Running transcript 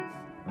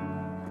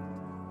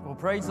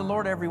Praise the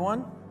Lord,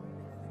 everyone.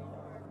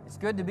 It's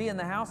good to be in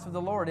the house of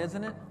the Lord,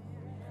 isn't it?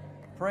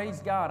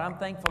 Praise God. I'm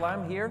thankful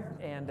I'm here,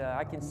 and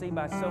I can see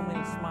by so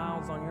many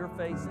smiles on your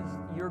faces,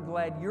 you're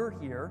glad you're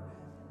here,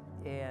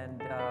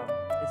 and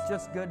it's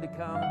just good to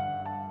come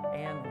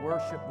and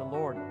worship the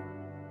Lord.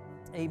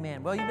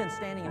 Amen. Well, you've been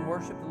standing and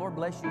worship. The Lord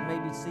bless you. You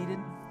may be seated.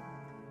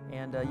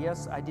 And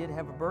yes, I did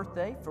have a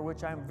birthday, for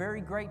which I'm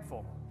very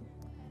grateful.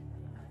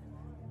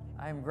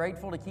 I am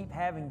grateful to keep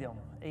having them.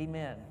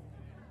 Amen.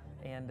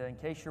 And in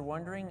case you're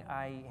wondering,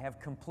 I have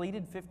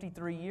completed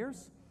 53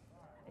 years,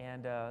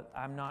 and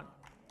I'm not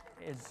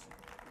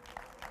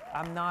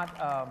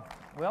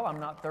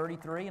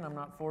 33 and I'm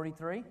not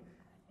 43,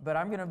 but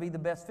I'm going to be the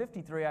best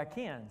 53 I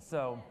can.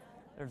 So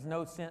there's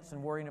no sense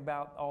in worrying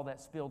about all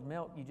that spilled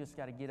milk. You just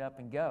got to get up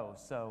and go.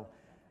 So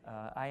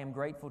I am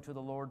grateful to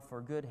the Lord for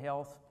good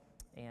health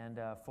and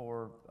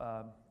for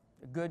a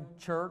good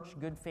church,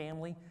 good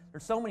family.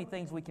 There's so many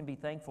things we can be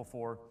thankful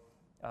for.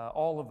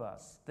 All of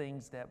us,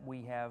 things that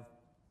we have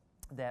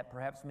that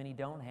perhaps many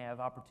don't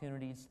have,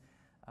 opportunities,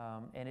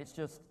 and it's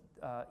just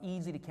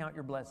easy to count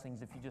your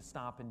blessings if you just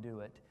stop and do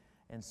it.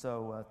 And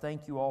so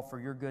thank you all for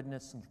your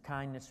goodness and your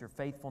kindness, your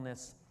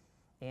faithfulness,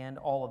 and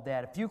all of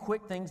that. A few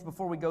quick things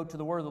before we go to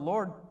the Word of the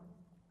Lord.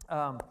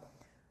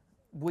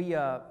 We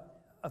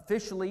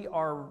officially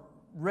are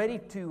ready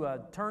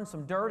to turn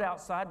some dirt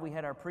outside. We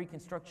had our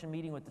pre-construction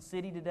meeting with the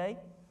city today,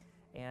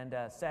 and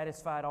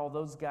satisfied all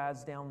those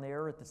guys down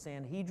there at the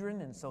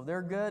Sanhedrin, and so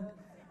they're good,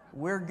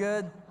 we're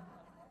good.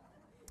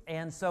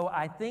 And so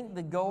I think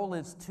the goal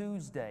is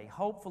Tuesday,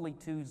 hopefully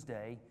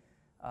Tuesday,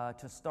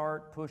 to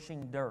start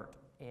pushing dirt.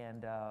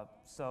 And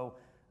so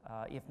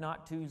if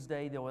not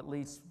Tuesday, they'll at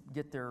least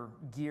get their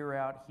gear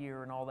out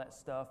here and all that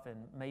stuff, and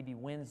maybe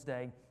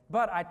Wednesday.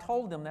 But I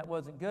told them that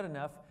wasn't good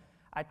enough.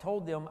 I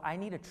told them I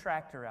need a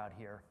tractor out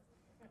here.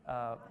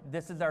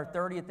 This is our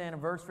 30th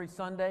anniversary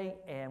Sunday,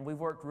 and we've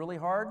worked really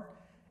hard.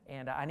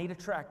 And I need a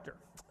tractor.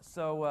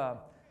 So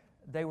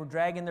they were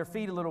dragging their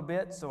feet a little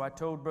bit, so I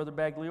told Brother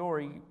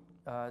Bagliori,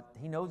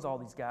 he knows all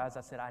these guys,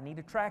 I said, I need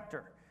a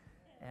tractor.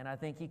 And I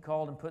think he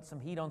called and put some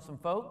heat on some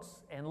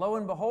folks, and lo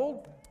and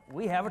behold,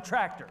 we have a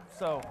tractor.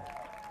 So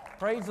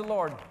praise the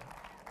Lord.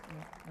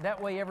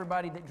 That way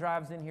everybody that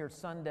drives in here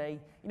Sunday,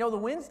 you know, the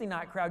Wednesday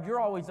night crowd,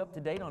 you're always up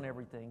to date on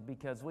everything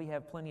because we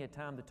have plenty of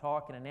time to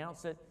talk and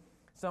announce it.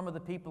 Some of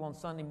the people on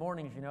Sunday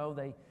mornings, you know,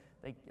 they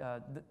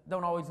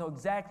don't always know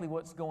exactly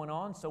what's going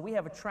on, so we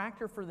have a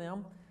tractor for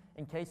them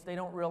in case they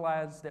don't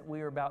realize that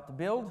we are about to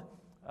build.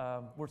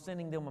 We're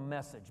sending them a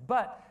message.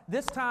 But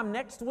this time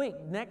next week,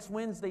 next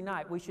Wednesday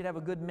night, we should have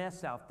a good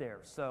mess out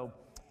there. So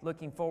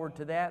looking forward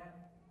to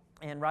that.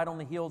 And right on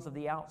the heels of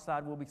the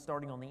outside, we'll be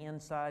starting on the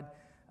inside.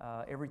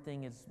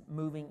 Everything is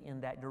moving in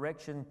that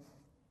direction.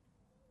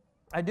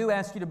 I do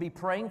ask you to be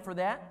praying for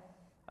that.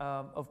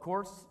 Of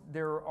course,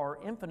 there are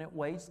infinite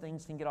ways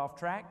things can get off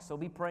track, so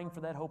be praying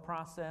for that whole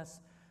process.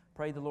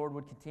 Pray the Lord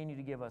would continue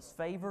to give us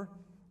favor,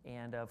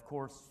 and of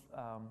course,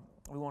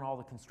 we want all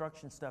the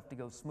construction stuff to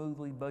go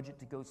smoothly, budget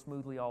to go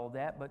smoothly, all of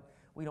that, but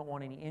we don't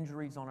want any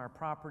injuries on our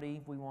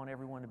property. We want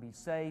everyone to be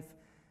safe,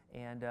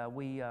 and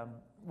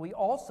we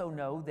also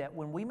know that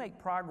when we make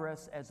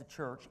progress as a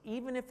church,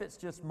 even if it's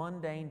just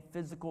mundane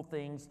physical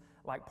things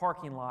like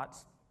parking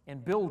lots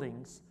and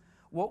buildings,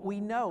 what we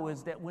know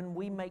is that when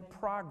we make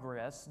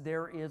progress,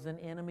 there is an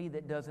enemy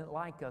that doesn't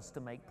like us to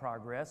make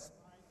progress.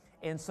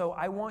 And so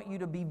I want you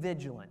to be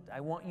vigilant. I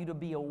want you to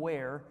be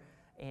aware.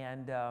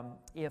 And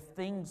if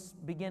things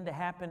begin to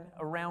happen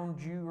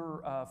around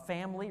your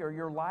family or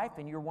your life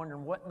and you're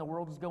wondering what in the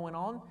world is going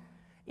on,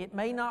 it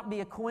may not be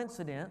a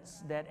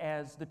coincidence that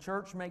as the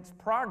church makes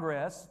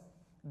progress,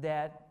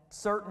 that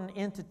certain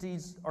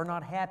entities are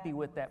not happy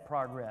with that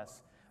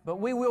progress. But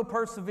we will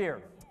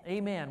persevere.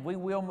 Amen. We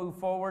will move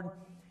forward.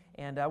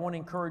 And I want to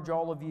encourage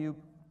all of you,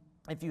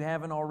 if you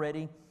haven't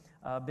already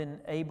been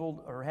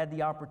able or had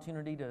the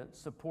opportunity to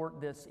support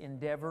this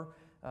endeavor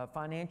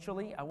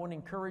financially, I want to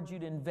encourage you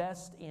to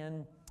invest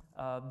in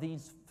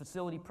these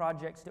facility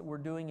projects that we're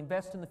doing.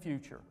 Invest in the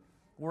future.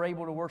 We're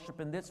able to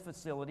worship in this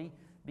facility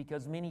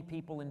because many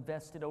people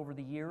invested over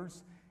the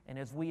years. And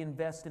as we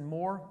invest in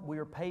more, we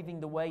are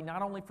paving the way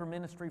not only for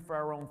ministry for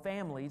our own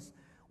families,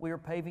 we are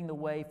paving the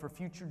way for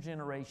future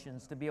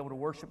generations to be able to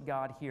worship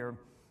God here.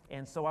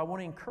 And so I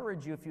want to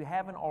encourage you, if you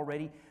haven't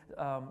already,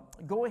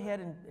 go ahead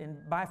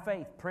and by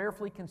faith,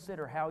 prayerfully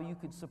consider how you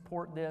could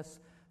support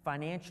this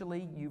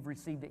financially. You've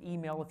received the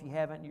email. If you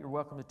haven't, you're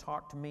welcome to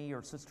talk to me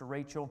or Sister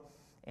Rachel,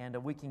 and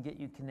we can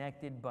get you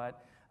connected.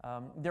 But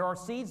there are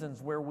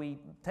seasons where we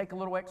take a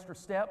little extra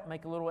step,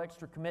 make a little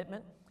extra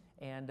commitment,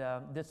 and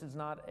this is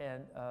not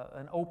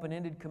an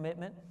open-ended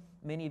commitment.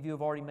 Many of you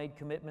have already made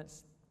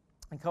commitments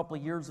a couple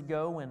of years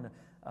ago and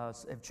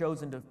have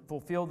chosen to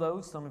fulfill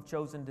those. Some have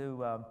chosen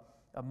to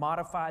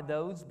modify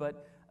those,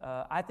 but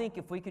I think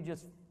if we could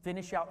just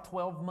finish out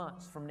 12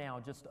 months from now,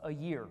 just a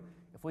year,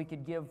 if we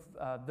could give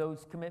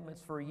those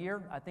commitments for a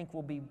year, I think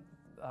we'll be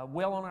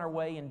well on our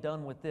way and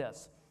done with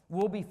this.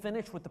 We'll be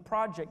finished with the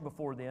project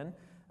before then,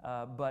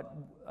 but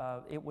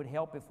it would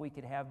help if we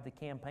could have the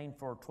campaign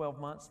for 12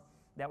 months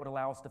That would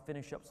allow us to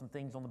finish up some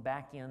things on the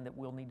back end that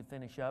we'll need to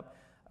finish up,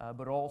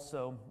 but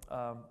also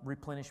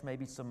replenish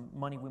maybe some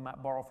money we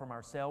might borrow from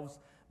ourselves.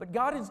 But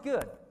God is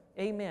good.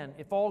 Amen.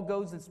 If all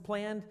goes as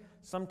planned,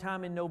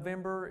 sometime in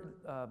November,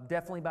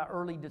 definitely by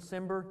early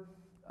December,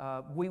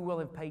 we will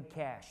have paid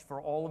cash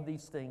for all of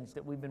these things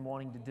that we've been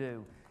wanting to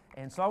do.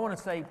 And so I want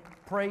to say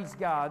praise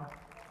God,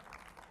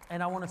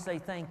 and I want to say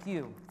thank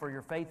you for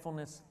your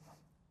faithfulness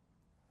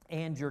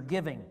and your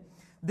giving.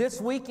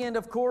 This weekend,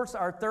 of course,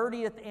 our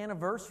 30th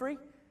anniversary.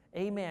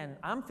 Amen.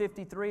 I'm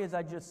 53, as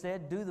I just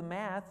said. Do the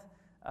math.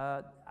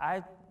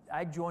 I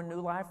joined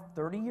New Life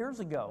 30 years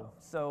ago.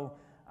 So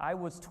I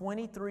was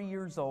 23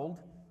 years old.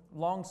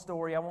 Long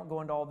story, I won't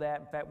go into all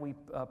that. In fact, we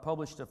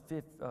published a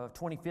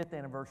 25th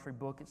anniversary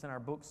book. It's in our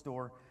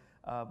bookstore.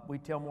 We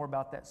tell more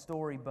about that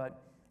story,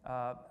 but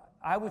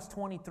I was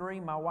 23.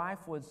 My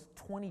wife was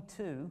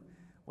 22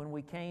 when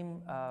we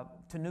came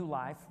to New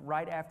Life,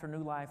 right after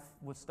New Life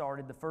was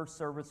started. The first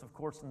service, of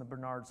course, in the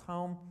Bernard's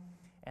home.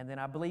 And then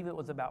I believe it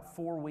was about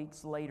 4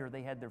 weeks later,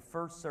 they had their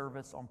first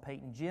service on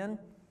Peyton Gin.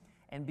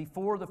 And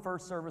before the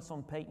first service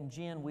on Peyton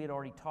Gin, we had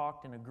already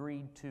talked and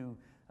agreed to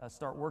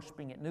start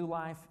worshiping at New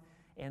Life.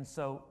 And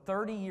so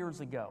 30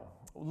 years ago,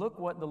 look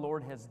what the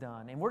Lord has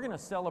done. And we're going to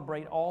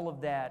celebrate all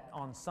of that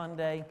on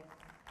Sunday.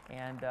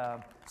 And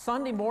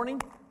Sunday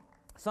morning,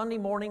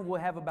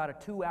 we'll have about a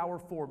 2-hour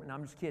format. No,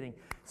 I'm just kidding.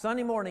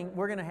 Sunday morning,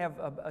 we're going to have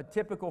a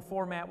typical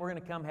format. We're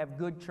going to come have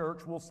good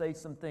church. We'll say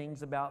some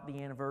things about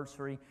the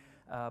anniversary.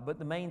 But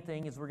the main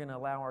thing is we're going to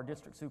allow our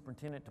district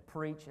superintendent to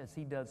preach as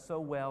he does so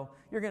well.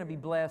 You're going to be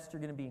blessed.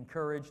 You're going to be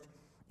encouraged.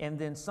 And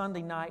then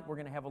Sunday night, we're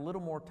going to have a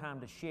little more time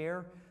to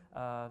share.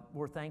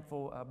 We're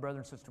thankful Brother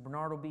and Sister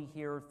Bernard will be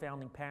here,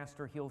 founding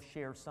pastor. He'll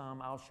share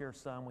some. I'll share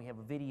some. We have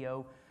a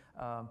video.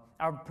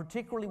 I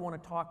particularly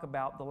want to talk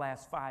about the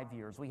last 5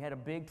 years. We had a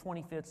big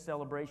 25th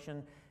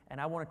celebration,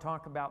 and I want to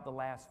talk about the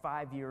last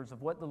 5 years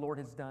of what the Lord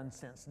has done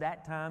since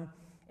that time.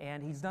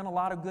 And He's done a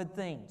lot of good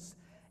things.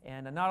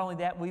 And not only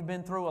that, we've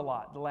been through a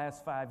lot the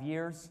last 5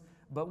 years,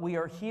 but we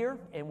are here,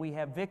 and we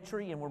have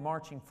victory, and we're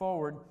marching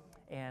forward.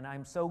 And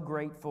I'm so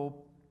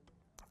grateful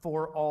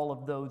for all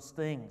of those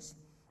things.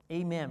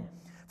 Amen.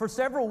 For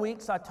several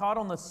weeks, I taught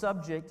on the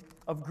subject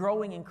of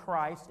growing in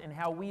Christ and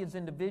how we as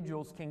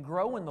individuals can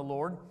grow in the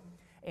Lord.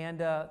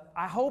 And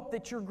I hope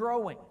that you're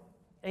growing.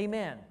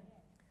 Amen.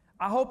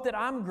 I hope that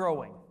I'm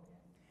growing.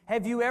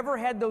 Have you ever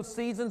had those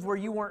seasons where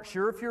you weren't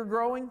sure if you're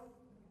growing?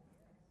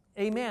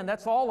 Amen.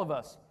 That's all of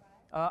us.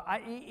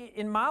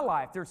 In my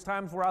life, there's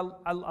times where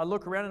I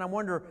look around and I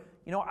wonder,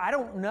 I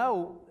don't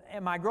know,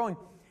 am I growing?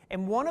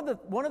 And one of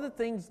the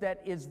things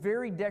that is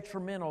very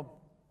detrimental,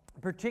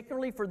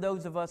 particularly for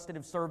those of us that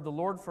have served the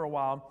Lord for a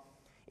while,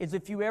 is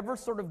if you ever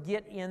sort of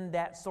get in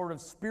that sort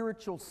of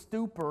spiritual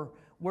stupor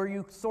where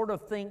you sort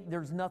of think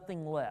there's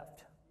nothing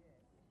left,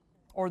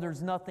 or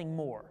there's nothing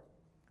more,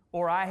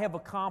 or I have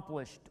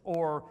accomplished,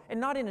 and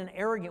not in an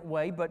arrogant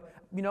way, but,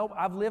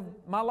 I've lived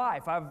my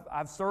life.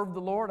 I've served the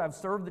Lord, I've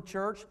served the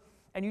church,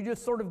 and you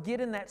just sort of get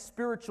in that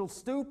spiritual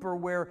stupor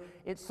where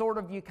it's sort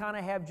of, you kind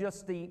of have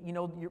just the,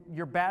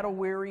 you're battle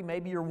weary,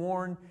 maybe you're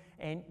worn,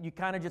 and you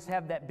kind of just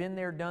have that been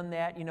there, done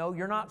that.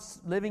 You're not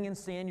living in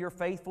sin, you're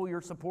faithful,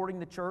 you're supporting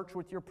the church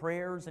with your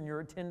prayers and your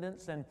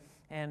attendance and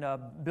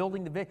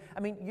building the I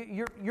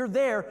mean, you're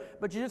there,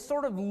 but you just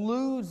sort of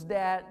lose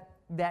that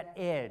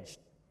edge.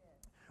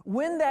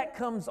 When that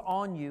comes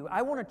on you,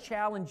 I want to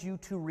challenge you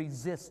to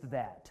resist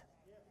that.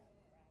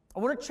 I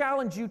want to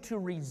challenge you to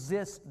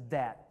resist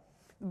that.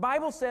 The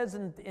Bible says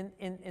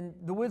in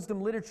the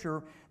wisdom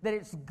literature that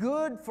it's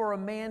good for a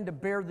man to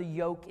bear the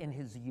yoke in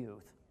his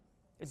youth.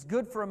 It's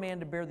good for a man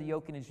to bear the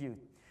yoke in his youth.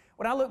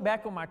 When I look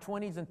back on my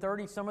 20s and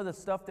 30s, some of the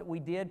stuff that we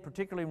did,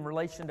 particularly in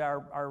relation to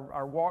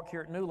our walk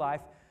here at New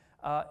Life,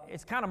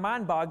 it's kind of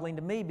mind-boggling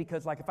to me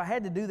because, if I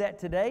had to do that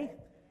today,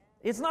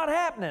 it's not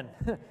happening.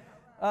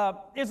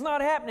 It's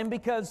not happening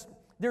because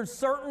there's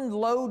certain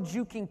loads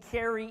you can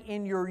carry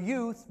in your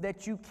youth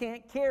that you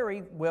can't carry,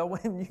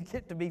 when you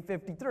get to be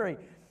 53.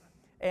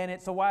 And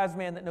it's a wise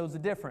man that knows the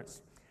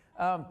difference.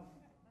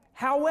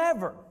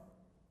 However,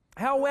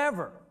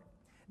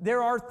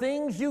 there are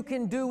things you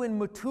can do in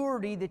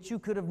maturity that you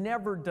could have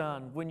never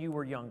done when you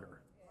were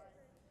younger.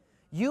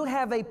 You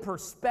have a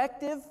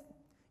perspective.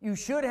 You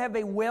should have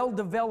a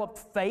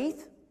well-developed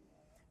faith.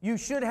 You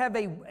should have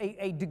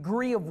a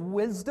degree of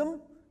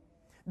wisdom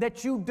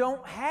that you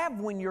don't have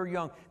when you're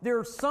young. There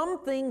are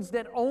some things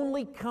that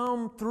only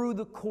come through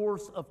the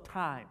course of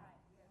time.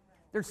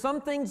 There's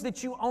some things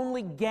that you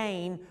only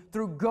gain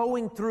through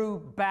going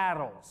through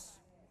battles.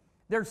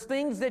 There's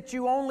things that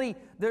you only,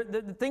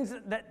 the things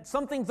that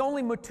some things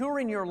only mature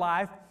in your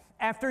life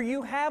after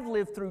you have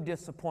lived through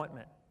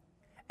disappointment,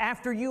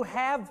 after you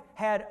have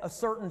had a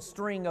certain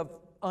string of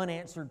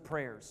unanswered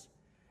prayers,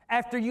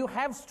 after you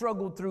have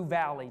struggled through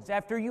valleys,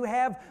 after you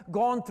have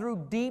gone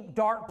through deep,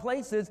 dark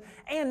places,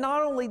 and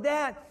not only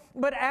that,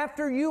 but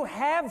after you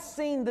have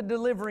seen the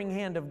delivering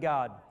hand of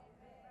God,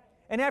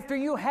 and after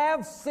you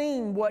have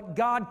seen what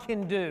God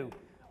can do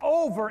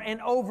over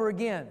and over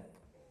again.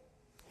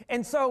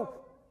 And so,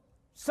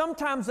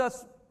 sometimes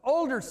us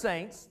older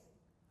saints,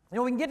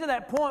 we can get to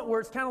that point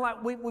where it's kind of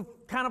like we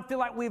kind of feel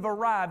like we've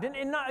arrived.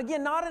 And not,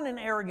 again, not in an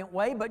arrogant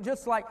way, but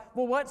just like,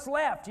 well, what's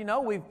left?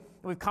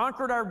 We've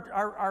conquered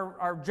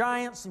our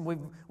giants, and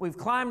we've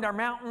climbed our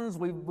mountains,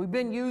 we've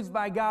been used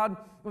by God,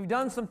 we've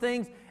done some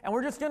things, and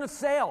we're just going to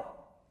sail.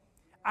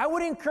 I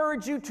would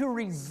encourage you to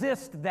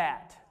resist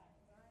that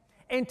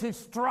and to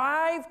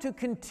strive to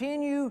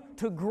continue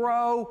to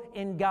grow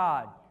in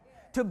God,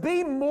 to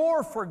be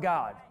more for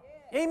God.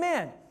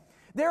 Amen.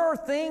 There are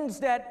things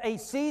that a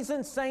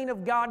seasoned saint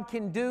of God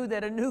can do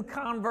that a new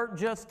convert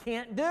just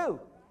can't do.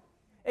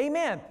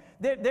 Amen.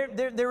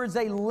 There is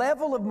a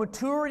level of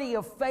maturity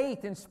of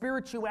faith and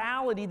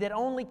spirituality that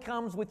only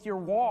comes with your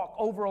walk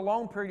over a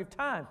long period of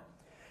time.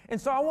 And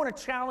so I want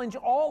to challenge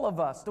all of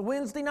us, the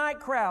Wednesday night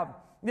crowd,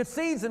 the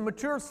seasoned,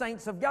 mature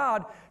saints of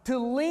God, to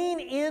lean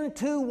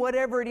into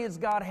whatever it is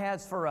God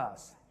has for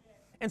us.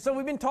 And so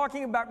we've been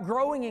talking about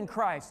growing in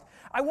Christ.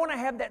 I want to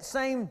have that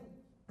same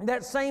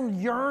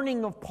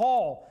yearning of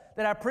Paul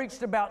that I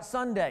preached about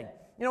Sunday.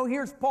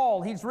 Here's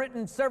Paul. He's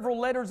written several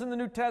letters in the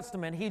New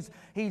Testament. He's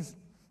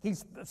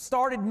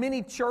started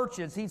many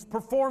churches. He's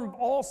performed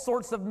all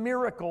sorts of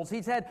miracles.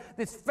 He's had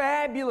this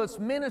fabulous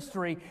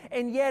ministry.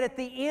 And yet at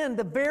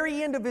the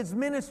very end of his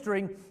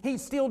ministry,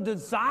 he's still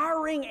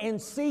desiring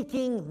and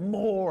seeking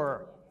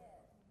more.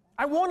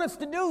 I want us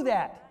to do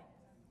that.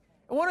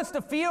 I want us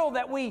to feel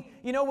that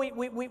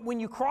when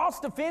you cross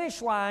the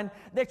finish line,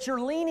 that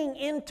you're leaning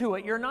into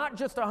it. You're not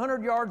just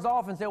 100 yards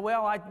off and say,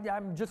 well,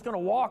 I'm just going to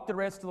walk the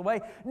rest of the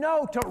way.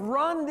 No, to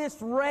run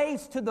this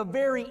race to the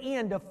very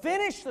end, to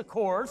finish the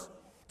course,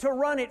 to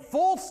run it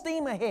full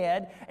steam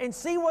ahead and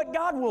see what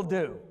God will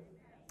do.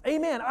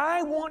 Amen.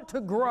 I want to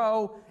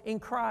grow in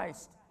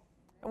Christ.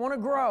 I want to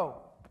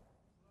grow.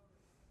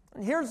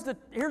 And here's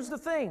the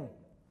thing.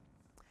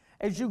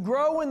 As you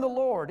grow in the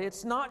Lord,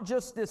 it's not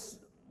just this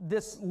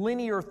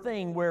linear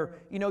thing where,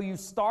 you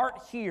start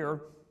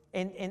here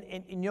and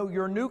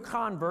you're a new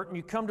convert and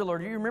you come to the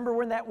Lord. Do you remember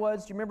when that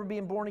was? Do you remember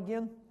being born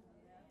again?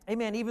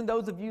 Amen. Even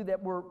those of you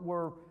that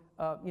were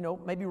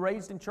maybe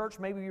raised in church,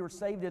 maybe you were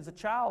saved as a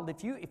child.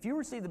 If you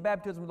received the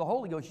baptism of the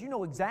Holy Ghost, you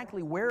know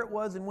exactly where it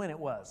was and when it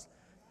was.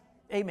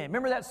 Amen.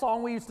 Remember that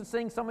song we used to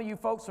sing, some of you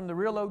folks from the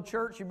Real Old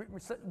Church?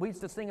 We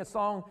used to sing a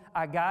song,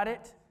 I got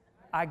it,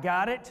 I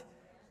got it.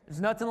 There's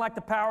nothing like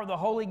the power of the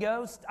Holy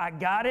Ghost. I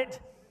got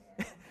it.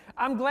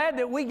 I'm glad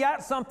that we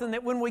got something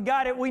that when we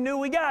got it, we knew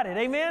we got it.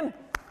 Amen?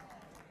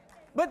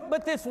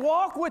 But this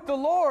walk with the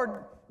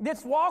Lord,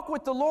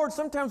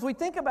 sometimes we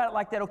think about it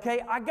like that,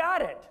 okay? I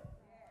got it.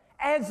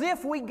 As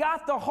if we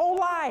got the whole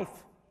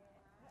life.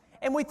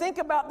 And we think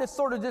about this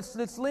sort of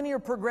this linear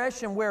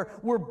progression where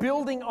we're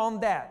building on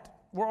that.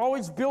 We're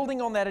always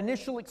building on that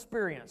initial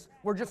experience.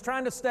 We're just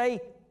trying to stay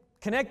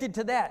connected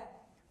to that.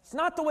 It's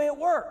not the way it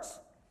works.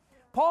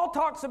 Paul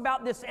talks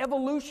about this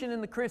evolution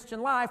in the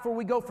Christian life where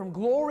we go from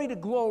glory to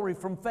glory,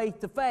 from faith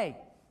to faith.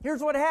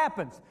 Here's what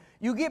happens.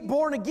 You get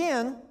born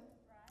again.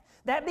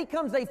 That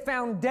becomes a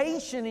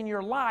foundation in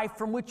your life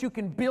from which you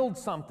can build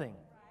something.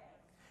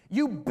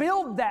 You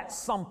build that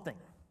something.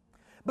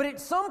 But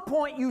at some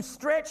point you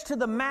stretch to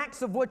the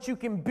max of what you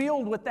can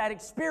build with that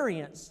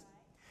experience.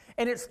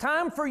 And it's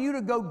time for you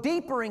to go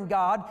deeper in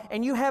God,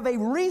 and you have a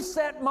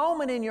reset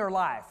moment in your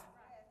life.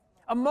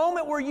 A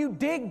moment where you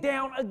dig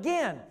down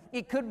again.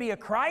 It could be a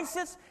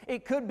crisis,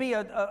 it could be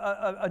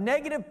a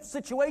negative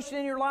situation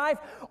in your life,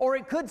 or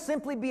it could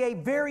simply be a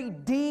very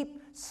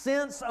deep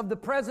sense of the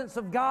presence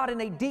of God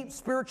and a deep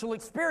spiritual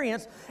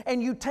experience,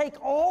 and you take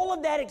all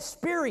of that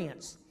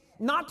experience,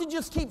 not to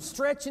just keep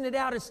stretching it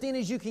out as thin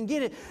as you can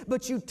get it,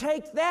 but you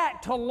take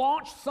that to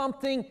launch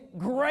something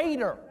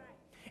greater.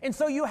 And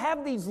so you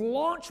have these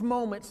launch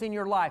moments in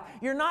your life.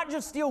 You're not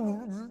just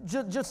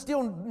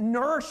still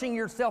nourishing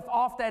yourself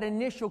off that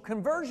initial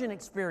conversion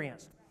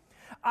experience.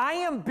 I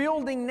am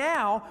building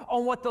now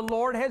on what the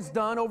Lord has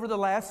done over the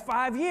last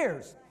 5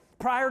 years.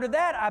 Prior to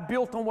that, I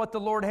built on what the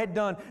Lord had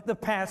done the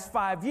past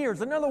 5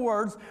 years. In other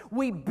words,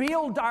 we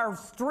build our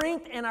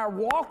strength and our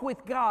walk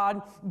with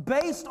God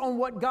based on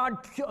what God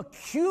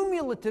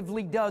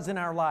cumulatively does in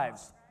our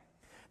lives.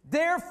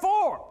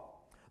 Therefore,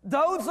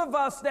 those of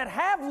us that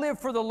have lived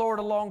for the Lord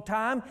a long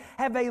time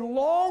have a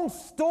long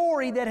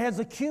story that has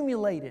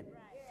accumulated.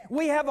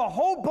 We have a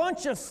whole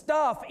bunch of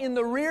stuff in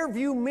the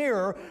rearview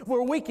mirror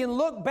where we can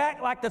look back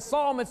like the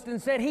psalmist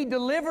and said, He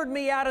delivered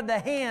me out of the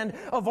hand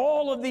of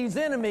all of these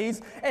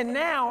enemies, and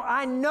now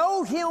I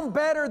know Him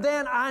better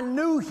than I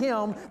knew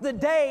Him the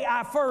day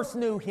I first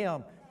knew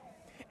Him.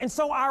 And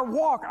so our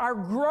walk, our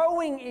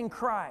growing in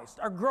Christ,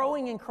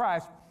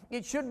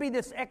 it should be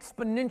this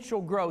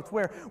exponential growth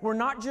where we're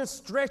not just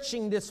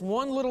stretching this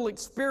one little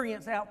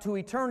experience out to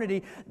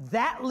eternity.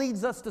 That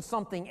leads us to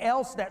something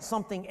else. That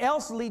something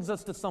else leads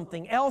us to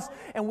something else.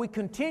 And we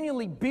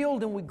continually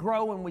build and we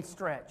grow and we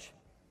stretch.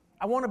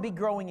 I want to be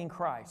growing in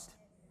Christ.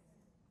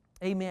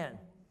 Amen.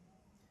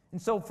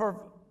 And so for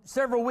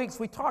several weeks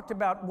we talked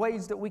about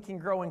ways that we can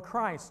grow in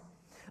Christ.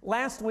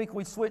 Last week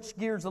we switched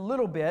gears a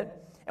little bit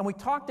and we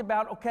talked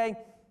about, okay,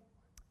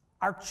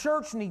 our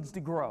church needs to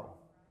grow.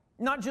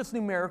 Not just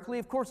numerically.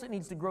 Of course, it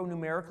needs to grow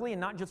numerically, and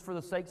not just for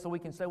the sake so we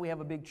can say we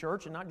have a big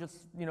church, and not just,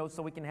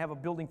 so we can have a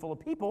building full of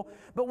people,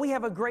 but we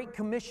have a great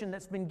commission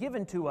that's been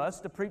given to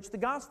us to preach the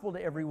gospel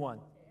to everyone.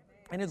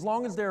 And as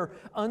long as there are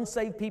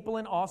unsaved people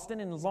in Austin,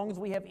 and as long as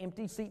we have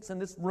empty seats in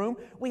this room,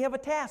 we have a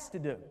task to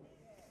do.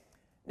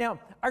 Now,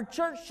 our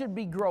church should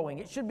be growing.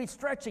 It should be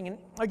stretching, and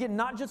again,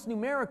 not just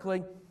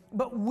numerically,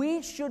 but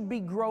we should be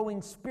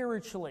growing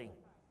spiritually.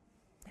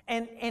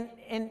 And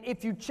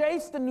if you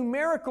chase the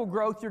numerical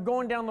growth, you're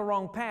going down the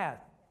wrong path.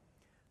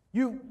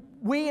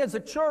 We as a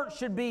church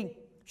should be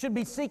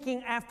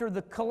seeking after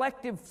the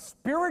collective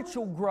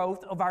spiritual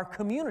growth of our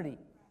community.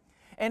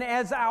 And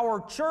as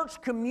our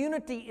church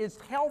community is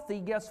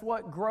healthy, guess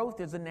what? Growth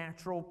is a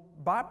natural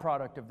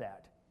byproduct of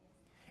that.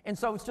 And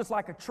so it's just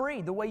like a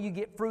tree. The way you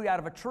get fruit out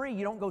of a tree,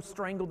 you don't go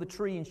strangle the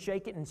tree and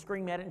shake it and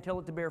scream at it and tell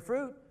it to bear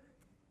fruit.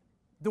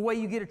 The way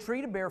you get a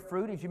tree to bear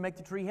fruit is you make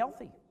the tree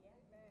healthy.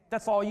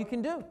 That's all you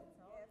can do.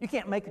 You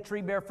can't make a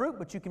tree bear fruit,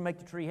 but you can make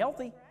the tree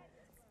healthy.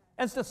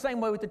 And it's the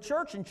same way with the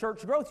church and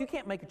church growth. You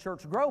can't make a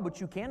church grow,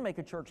 but you can make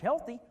a church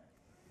healthy.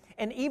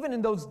 And even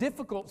in those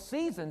difficult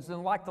seasons,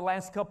 and like the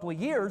last couple of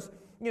years,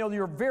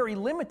 you're very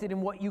limited in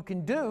what you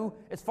can do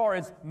as far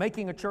as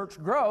making a church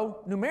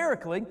grow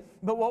numerically.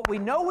 But what we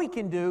know we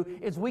can do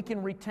is we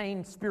can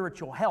retain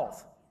spiritual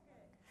health.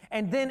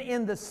 And then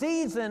in the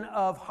season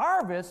of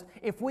harvest,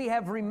 if we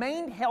have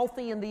remained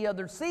healthy in the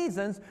other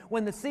seasons,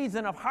 when the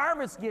season of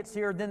harvest gets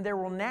here, then there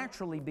will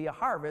naturally be a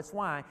harvest.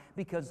 Why?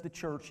 Because the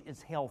church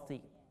is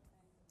healthy.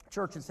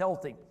 Church is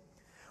healthy.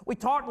 We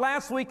talked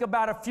last week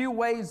about a few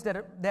ways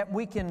that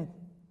we can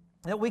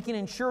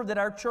ensure that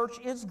our church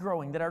is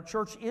growing, that our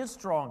church is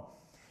strong.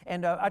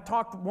 And I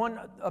talked one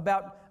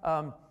about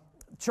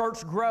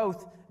church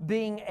growth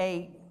being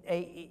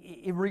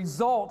it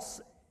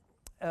results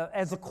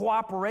as a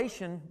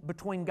cooperation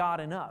between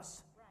God and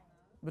us.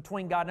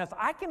 Between God and us.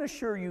 I can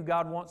assure you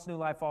God wants New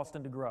Life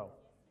Austin to grow.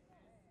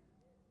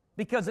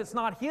 Because it's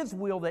not His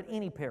will that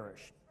any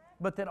perish,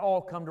 but that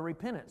all come to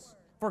repentance.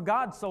 For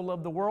God so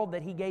loved the world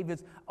that He gave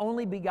His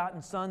only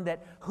begotten Son,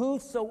 that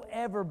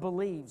whosoever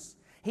believes.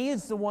 He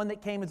is the one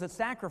that came as a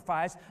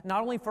sacrifice,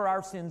 not only for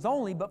our sins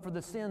only, but for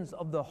the sins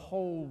of the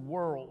whole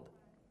world.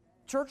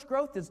 Church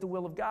growth is the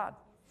will of God.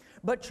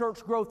 But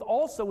church growth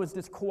also is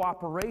this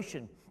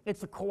cooperation.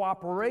 It's a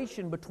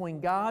cooperation between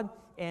God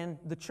and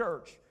the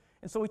church.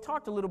 And so we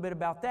talked a little bit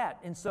about that.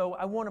 And so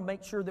I want to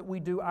make sure that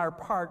we do our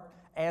part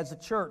as a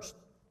church.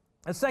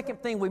 The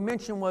second thing we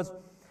mentioned was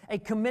a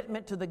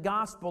commitment to the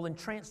gospel and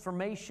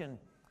transformation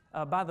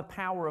by the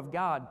power of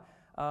God.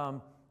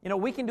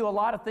 We can do a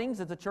lot of things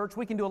as a church.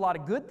 We can do a lot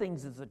of good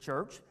things as a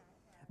church.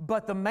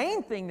 But the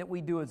main thing that we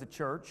do as a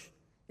church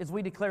is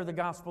we declare the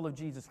gospel of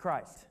Jesus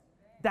Christ.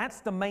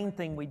 That's the main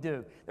thing we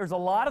do. There's a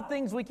lot of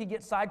things we could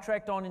get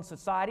sidetracked on in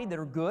society that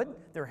are good,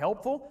 they're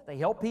helpful, they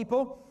help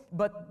people,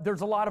 but there's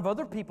a lot of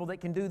other people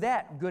that can do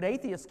that. Good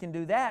atheists can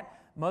do that.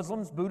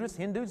 Muslims, Buddhists,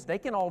 Hindus, they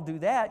can all do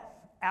that.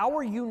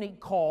 Our unique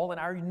call and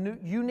our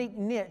unique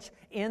niche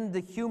in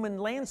the human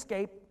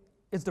landscape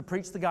is to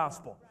preach the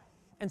gospel.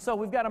 And so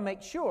we've got to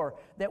make sure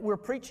that we're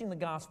preaching the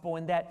gospel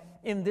and that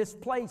in this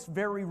place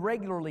very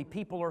regularly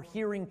people are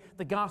hearing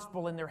the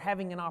gospel and they're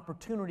having an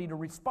opportunity to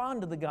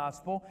respond to the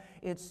gospel.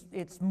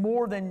 It's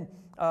more than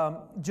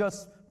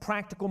just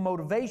practical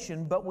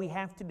motivation, but we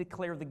have to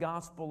declare the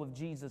gospel of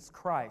Jesus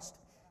Christ.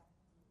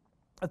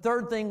 A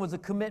third thing was a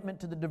commitment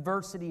to the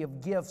diversity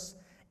of gifts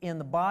in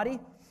the body.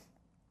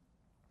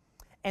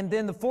 And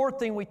then the fourth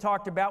thing we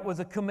talked about was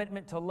a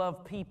commitment to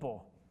love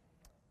people.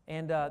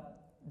 And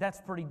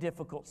that's pretty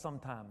difficult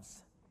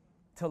sometimes,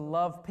 to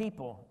love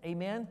people.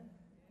 Amen?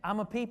 I'm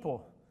a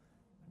people.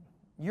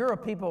 You're a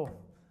people.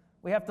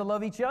 We have to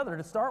love each other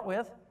to start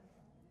with,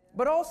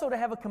 but also to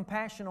have a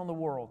compassion on the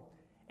world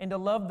and to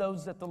love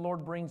those that the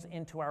Lord brings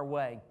into our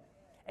way.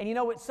 And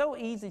it's so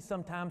easy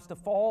sometimes to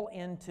fall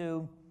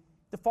into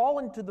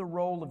the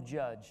role of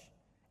judge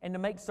and to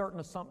make certain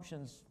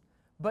assumptions,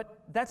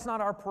 but that's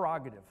not our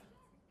prerogative.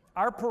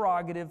 Our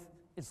prerogative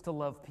is to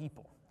love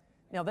people.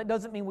 Now, that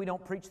doesn't mean we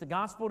don't preach the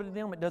gospel to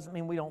them. It doesn't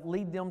mean we don't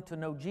lead them to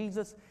know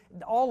Jesus.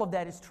 All of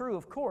that is true,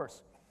 of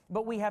course.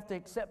 But we have to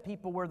accept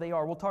people where they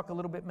are. We'll talk a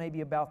little bit maybe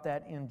about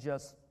that in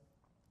just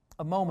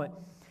a moment.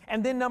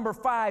 And then number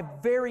 5,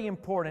 very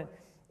important,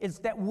 is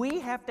that we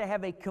have to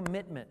have a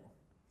commitment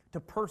to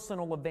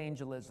personal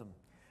evangelism.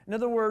 In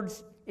other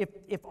words,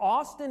 if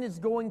Austin is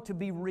going to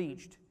be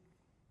reached,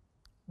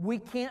 we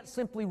can't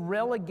simply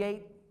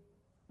relegate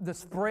the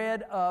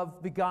spread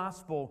of the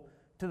gospel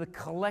to the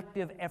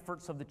collective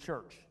efforts of the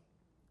church.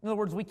 In other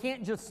words, we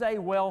can't just say,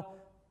 well,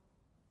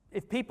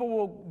 if people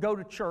will go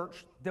to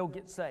church, they'll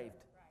get saved.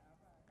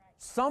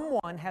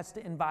 Someone has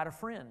to invite a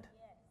friend.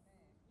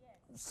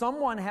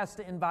 Someone has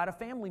to invite a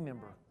family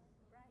member.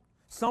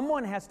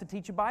 Someone has to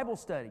teach a Bible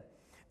study.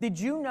 Did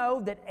you know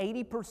that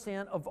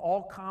 80% of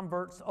all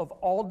converts of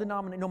all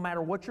denominations, no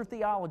matter what your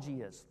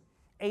theology is,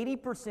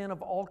 80%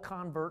 of all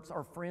converts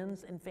are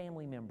friends and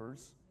family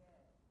members?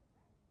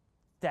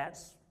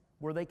 That's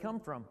where they come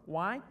from.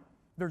 Why?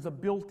 There's a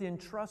built-in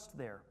trust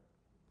there.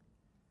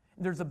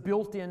 there's a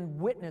built-in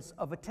witness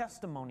of a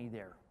testimony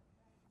there.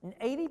 And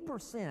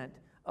 80%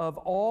 of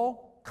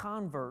all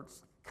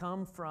converts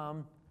come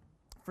from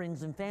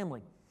friends and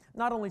family.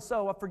 Not only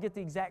so, I forget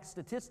the exact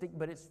statistic,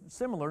 but it's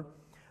similar.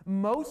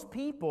 Most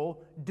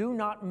people do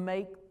not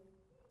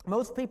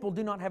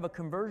have a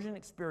conversion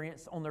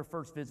experience on their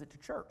first visit to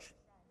church.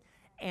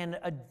 And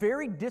a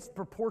very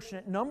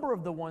disproportionate number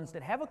of the ones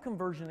that have a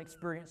conversion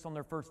experience on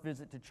their first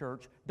visit to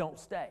church don't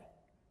stay.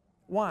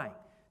 Why?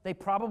 They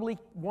probably,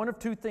 one of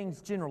two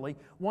things generally.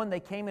 One,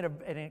 they came at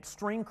an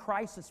extreme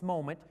crisis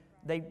moment.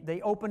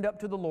 They opened up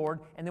to the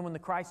Lord, and then when the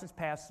crisis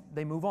passed,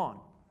 they move on.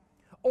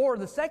 Or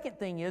the second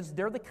thing is,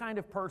 they're the kind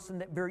of person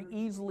that very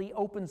easily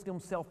opens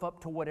themselves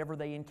up to whatever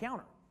they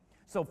encounter.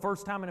 So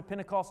first time in a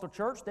Pentecostal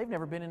church, they've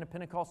never been in a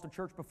Pentecostal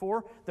church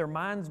before. Their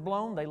mind's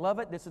blown. They love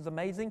it. This is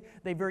amazing.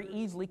 They very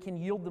easily can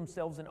yield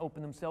themselves and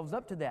open themselves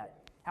up to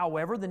that.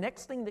 However, the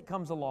next thing that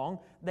comes along,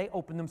 they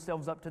open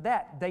themselves up to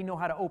that. They know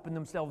how to open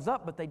themselves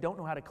up, but they don't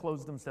know how to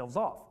close themselves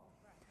off.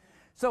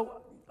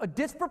 So a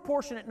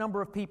disproportionate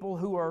number of people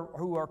who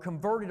are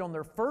converted on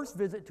their first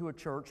visit to a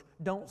church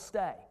don't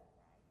stay.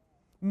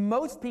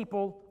 Most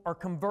people are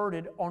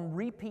converted on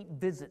repeat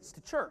visits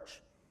to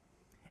church.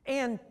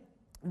 And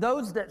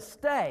those that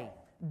stay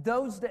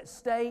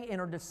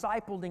and are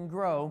discipled and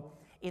grow,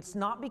 it's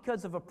not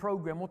because of a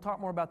program. We'll talk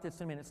more about this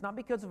in a minute. It's not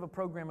because of a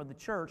program of the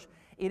church.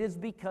 It is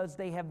because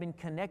they have been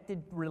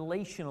connected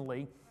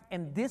relationally.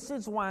 And this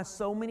is why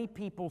so many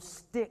people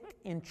stick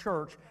in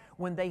church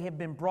when they have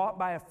been brought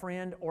by a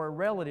friend or a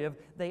relative.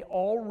 They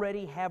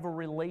already have a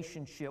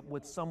relationship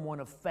with someone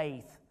of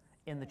faith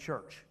in the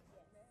church.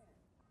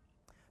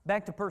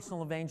 Back to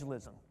personal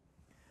evangelism.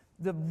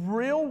 The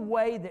real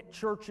way that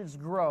churches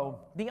grow,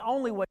 the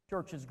only way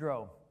churches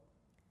grow,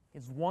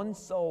 is one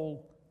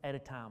soul at a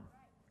time.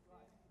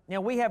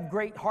 Now, we have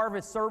great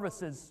harvest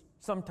services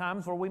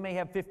sometimes where we may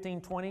have 15,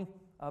 20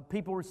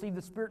 people receive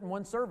the Spirit in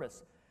one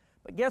service.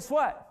 But guess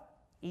what?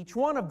 Each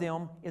one of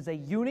them is a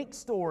unique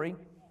story.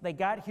 They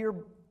got here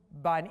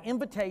by an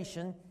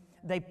invitation.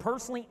 They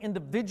personally,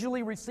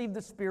 individually received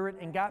the Spirit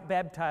and got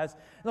baptized.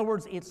 In other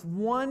words, it's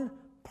one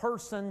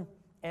person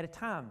at a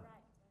time.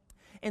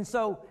 And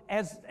so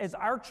as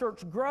our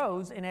church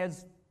grows and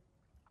as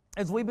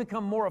we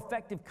become more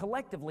effective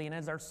collectively and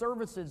as our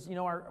services,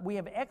 we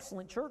have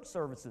excellent church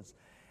services.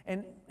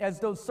 And as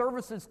those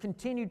services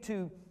continue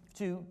to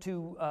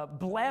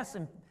bless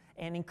and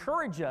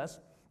encourage us,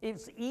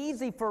 it's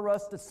easy for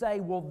us to say,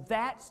 well,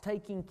 that's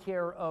taking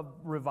care of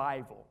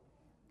revival,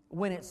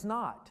 when it's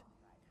not.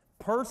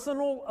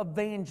 Personal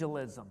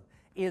evangelism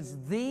is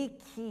the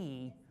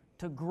key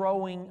to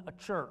growing a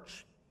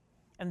church.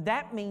 And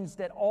that means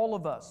that all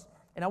of us,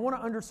 and I want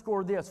to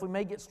underscore this, we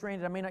may get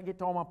stranded, I may not get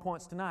to all my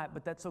points tonight,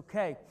 but that's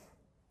okay.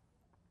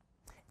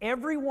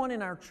 Everyone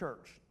in our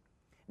church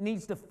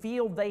needs to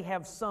feel they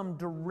have some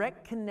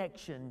direct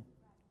connection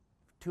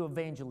to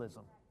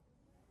evangelism.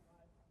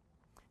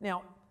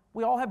 Now,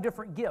 we all have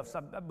different gifts,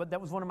 but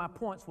that was one of my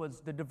points, was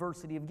the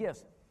diversity of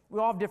gifts. We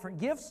all have different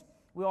gifts.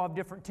 We all have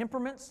different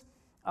temperaments.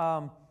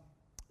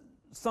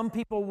 Some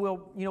people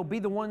will, be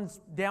the ones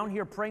down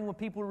here praying with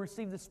people who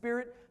receive the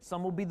Spirit.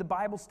 Some will be the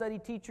Bible study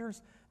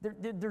teachers.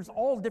 There's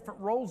all different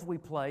roles we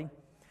play.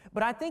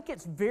 But I think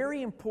it's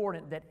very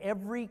important that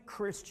every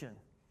Christian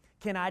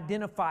can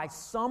identify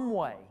some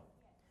way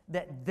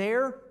that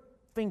their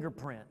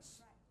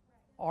fingerprints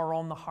are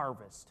on the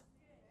harvest.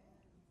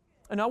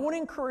 And I want to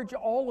encourage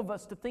all of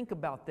us to think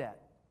about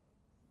that.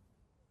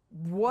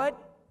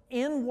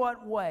 In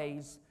what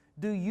ways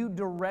do you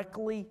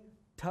directly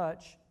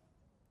touch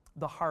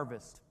the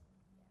harvest?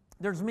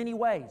 There's many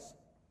ways.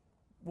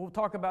 We'll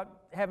talk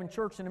about having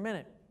church in a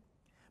minute.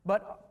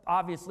 But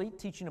obviously,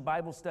 teaching a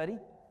Bible study,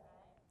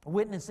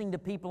 witnessing to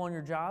people on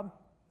your job.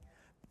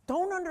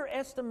 Don't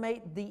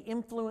underestimate the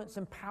influence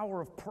and power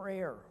of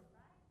prayer.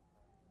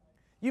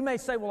 You may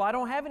say, well, I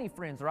don't have any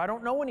friends, or I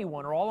don't know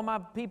anyone, or all of my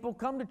people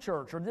come to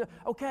church.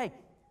 Okay,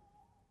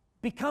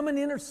 become an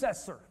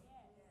intercessor.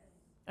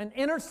 An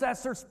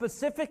intercessor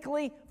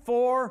specifically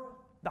for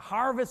the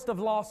harvest of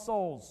lost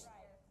souls.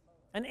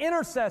 An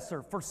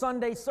intercessor for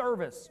Sunday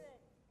service.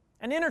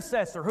 An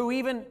intercessor who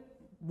even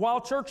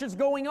while church is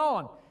going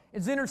on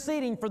is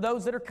interceding for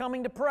those that are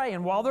coming to pray.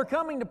 And while they're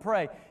coming to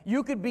pray,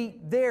 you could be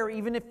there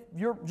even if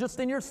you're just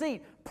in your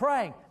seat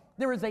praying.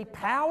 There is a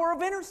power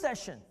of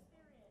intercession.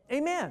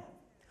 Amen.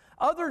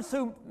 Others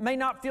who may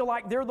not feel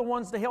like they're the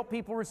ones to help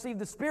people receive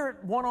the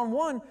Spirit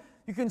one-on-one,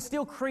 you can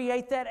still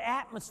create that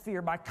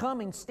atmosphere by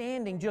coming,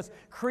 standing, just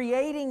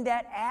creating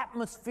that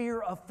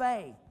atmosphere of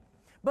faith.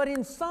 But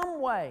in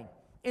some way,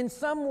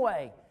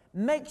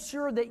 make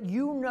sure that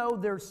you know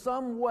there's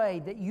some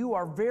way that you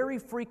are very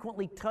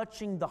frequently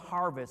touching the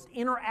harvest,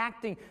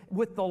 interacting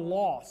with the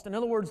lost. In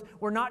other words,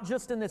 we're not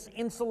just in this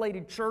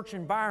insulated church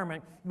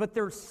environment, but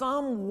there's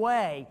some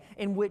way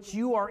in which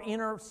you are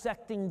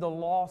intersecting the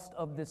lost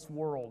of this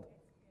world.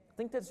 I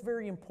think that's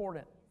very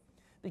important.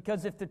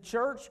 Because if the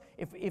church,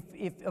 if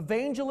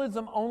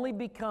evangelism only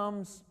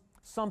becomes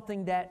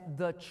something that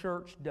the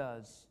church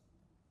does,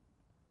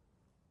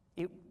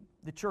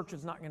 the church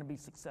is not going to be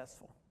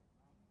successful.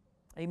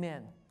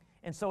 Amen.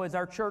 And so as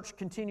our church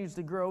continues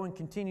to grow and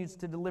continues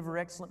to deliver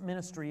excellent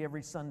ministry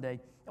every Sunday,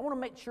 I want to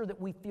make sure that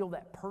we feel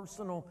that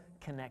personal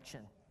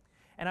connection.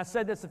 And I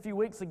said this a few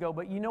weeks ago,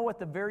 but you know what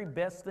the very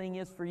best thing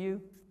is for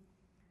you?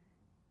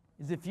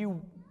 Is if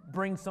you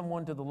bring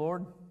someone to the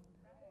Lord,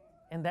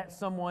 and that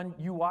someone,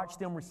 you watch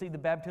them receive the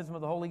baptism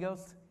of the Holy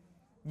Ghost.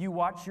 You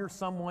watch your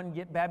someone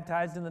get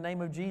baptized in the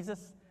name of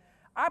Jesus.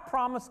 I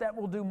promise that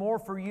will do more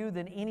for you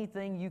than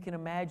anything you can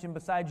imagine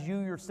besides you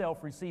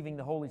yourself receiving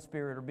the Holy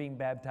Spirit or being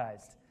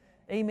baptized.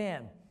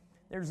 Amen.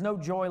 There's no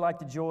joy like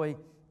the joy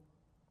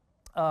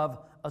of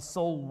a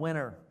soul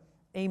winner.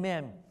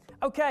 Amen.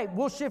 Okay,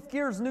 we'll shift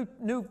gears,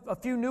 a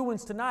few new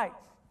ones tonight.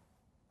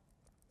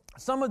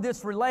 Some of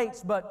this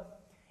relates,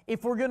 but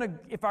if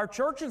our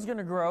church is going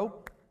to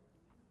grow,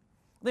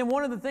 then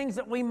one of the things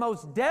that we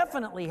most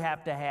definitely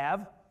have to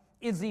have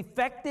is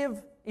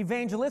effective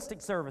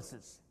evangelistic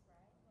services.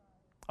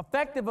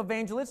 Effective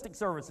evangelistic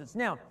services.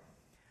 Now,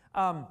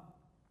 an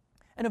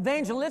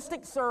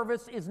evangelistic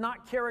service is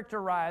not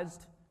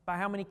characterized by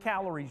how many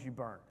calories you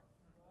burn.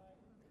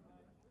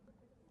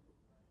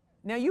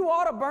 Now, you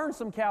ought to burn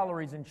some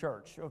calories in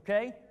church,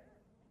 okay?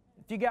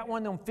 If you got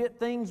one of them fit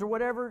things or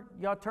whatever,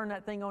 you ought to turn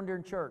that thing on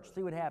during church.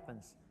 See what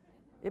happens.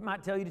 It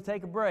might tell you to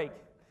take a break.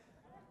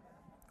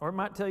 Or it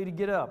might tell you to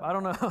get up. I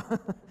don't know.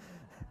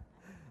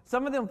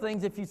 Some of them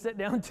things, if you sit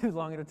down too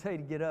long, it'll tell you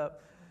to get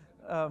up.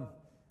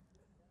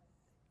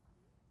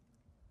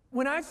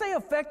 When I say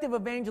effective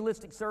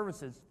evangelistic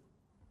services,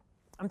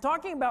 I'm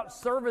talking about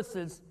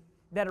services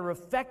that are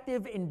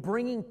effective in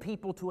bringing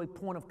people to a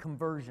point of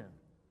conversion.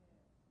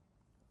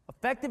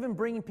 Effective in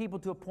bringing people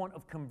to a point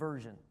of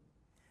conversion.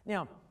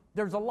 Now,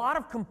 there's a lot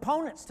of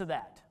components to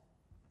that.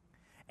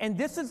 And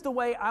this is the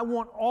way I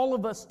want all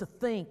of us to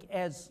think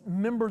as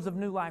members of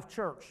New Life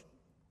Church.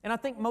 And I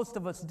think most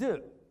of us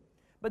do.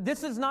 But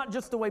this is not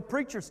just the way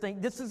preachers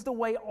think. This is the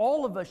way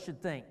all of us should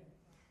think.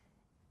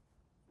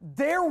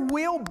 There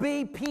will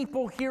be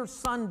people here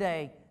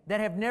Sunday that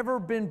have never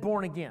been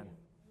born again.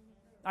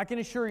 I can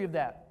assure you of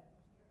that.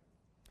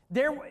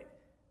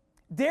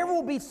 There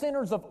will be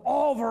sinners of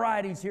all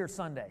varieties here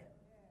Sunday.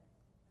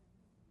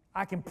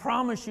 I can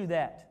promise you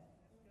that.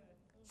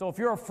 So if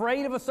you're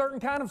afraid of a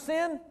certain kind of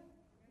sin,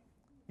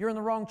 you're in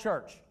the wrong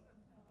church.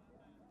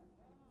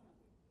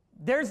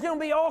 There's going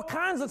to be all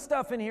kinds of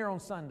stuff in here on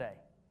Sunday.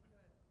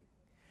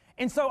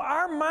 And so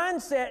our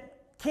mindset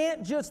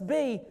can't just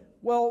be,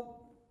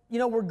 well, you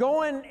know, we're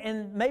going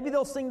and maybe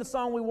they'll sing the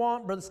song we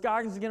want. Brother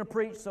Scoggins is going to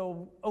preach,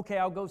 so okay,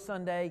 I'll go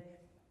Sunday.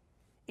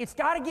 It's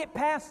got to get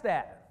past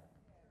that.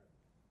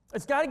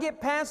 It's got to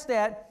get past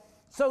that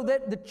so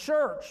that the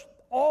church,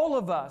 all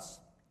of us,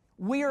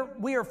 we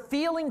are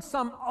feeling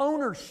some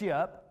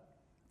ownership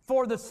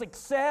for the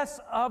success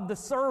of the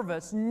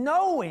service,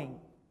 knowing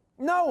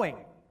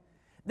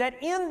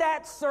that in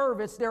that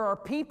service there are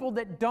people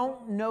that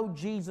don't know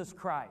Jesus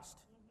Christ.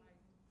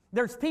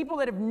 There's people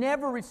that have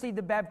never received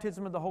the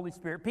baptism of the Holy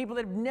Spirit, people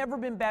that have never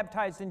been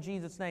baptized in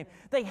Jesus' name.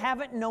 They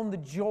haven't known the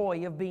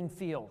joy of being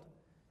filled.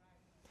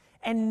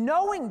 And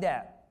knowing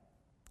that,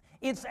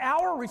 it's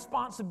our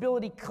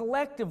responsibility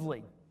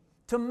collectively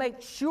to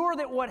make sure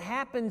that what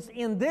happens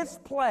in this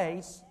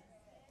place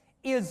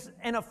is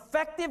an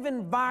effective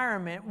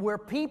environment where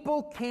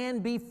people can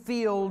be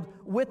filled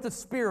with the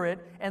Spirit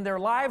and their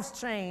lives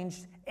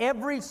changed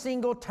every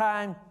single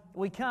time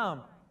we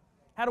come.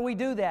 How do we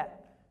do that?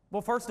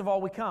 Well, first of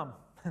all, we come.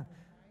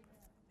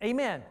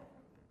 Amen.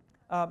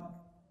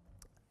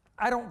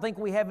 I don't think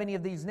we have any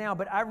of these now,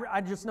 but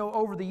I just know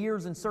over the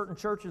years in certain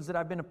churches that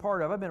I've been a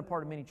part of, I've been a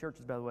part of many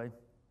churches, by the way.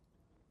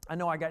 I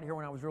know I got here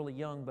when I was really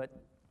young, but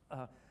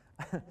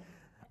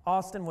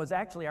Austin was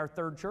actually our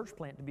third church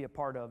plant to be a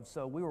part of,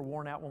 so we were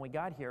worn out when we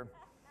got here.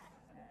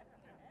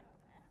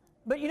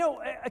 But you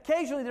know,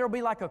 occasionally there'll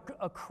be like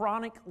a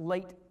chronic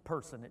late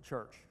person at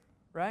church,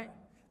 right?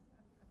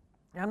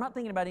 Now, I'm not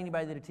thinking about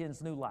anybody that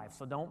attends New Life,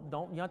 so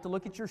don't you have to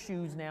look at your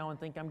shoes now and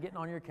think I'm getting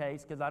on your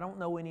case, because I don't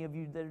know any of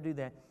you that do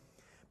that.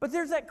 But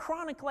there's that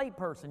chronic late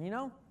person, you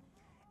know?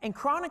 And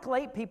chronic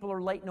late people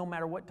are late no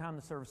matter what time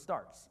the service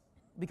starts,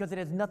 because it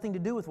has nothing to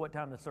do with what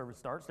time the service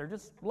starts. They're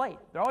just late.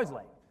 They're always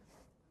late.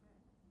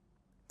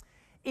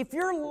 If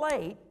you're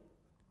late,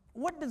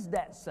 what does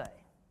that say?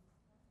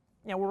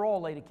 Now, we're all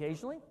late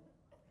occasionally,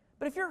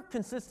 but if you're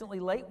consistently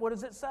late, what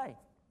does it say?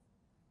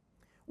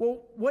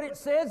 Well, what it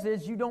says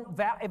is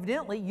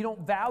evidently you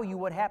don't value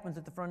what happens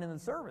at the front end of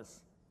the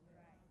service.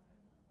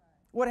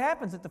 What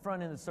happens at the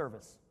front end of the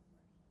service?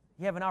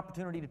 You have an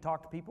opportunity to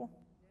talk to people.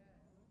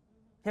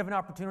 You have an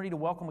opportunity to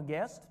welcome a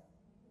guest.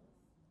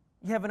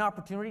 You have an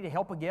opportunity to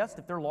help a guest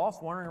if they're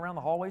lost wandering around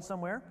the hallway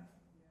somewhere.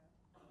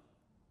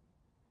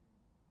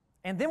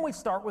 And then we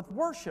start with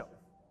worship.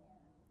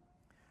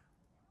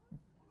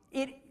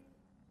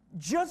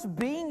 Just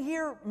being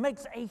here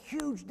makes a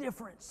huge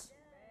difference.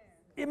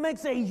 It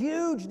makes a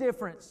huge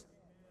difference.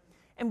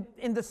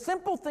 And the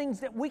simple things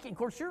that we can, of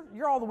course,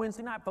 you're all the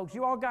Wednesday night folks.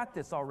 You all got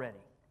this already.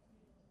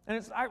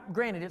 And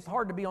granted, it's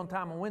hard to be on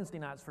time on Wednesday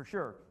nights for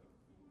sure.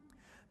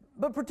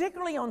 But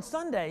particularly on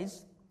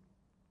Sundays,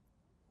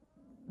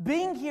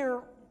 being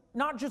here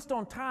not just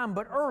on time,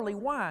 but early.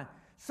 Why?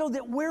 So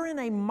that we're in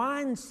a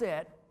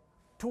mindset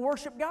to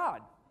worship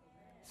God.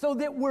 So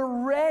that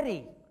we're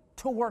ready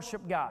to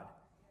worship God.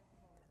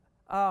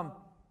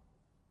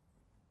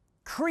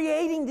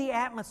 Creating the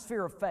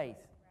atmosphere of faith.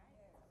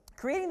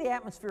 Creating the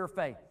atmosphere of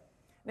faith.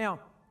 Now,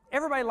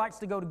 everybody likes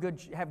to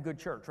have good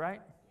church,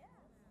 right?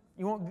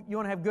 You want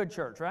to have good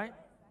church, right?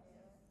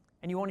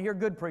 And you want to hear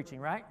good preaching,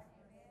 right?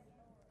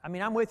 I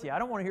mean, I'm with you. I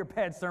don't want to hear a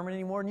bad sermon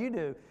any more than you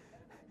do.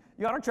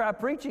 You ought to try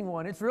preaching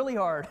one. It's really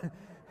hard.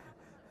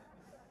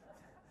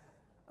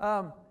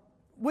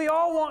 We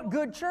all want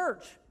good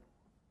church.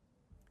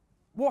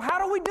 Well,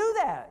 how do we do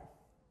that?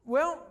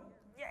 Well,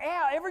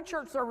 yeah, every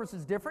church service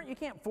is different. You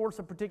can't force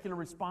a particular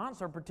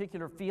response or a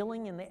particular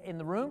feeling in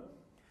the room.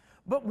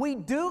 But we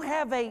do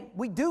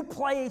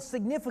play a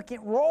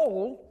significant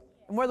role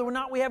in whether or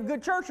not we have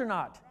good church or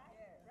not.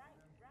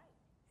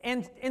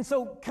 And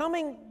so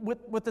coming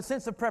with the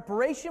sense of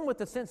preparation, with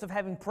the sense of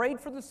having prayed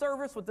for the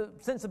service, with the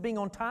sense of being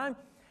on time,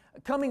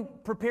 coming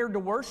prepared to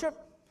worship.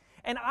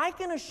 And I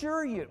can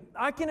assure you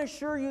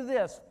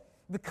this,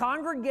 the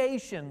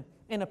congregation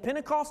in a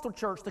Pentecostal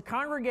church, the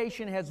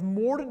congregation has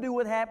more to do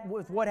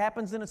with what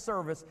happens in a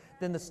service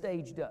than the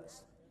stage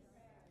does.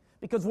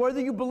 Because whether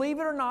you believe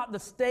it or not, the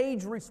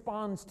stage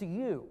responds to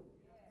you.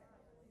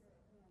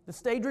 The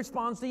stage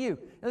responds to you.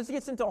 And this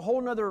gets into a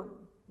whole other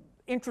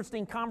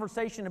interesting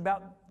conversation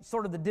about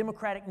sort of the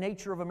democratic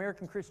nature of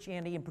American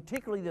Christianity, and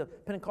particularly the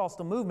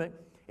Pentecostal movement.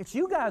 It's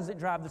you guys that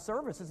drive the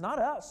service. It's not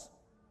us.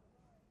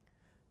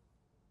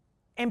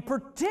 And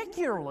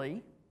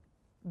particularly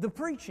the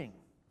preaching.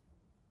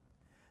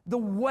 The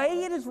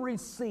way it is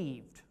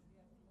received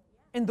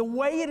and the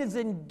way it is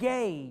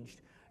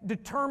engaged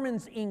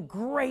determines in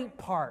great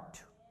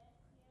part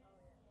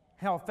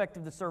how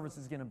effective the service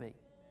is going to be.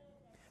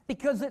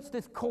 Because it's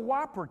this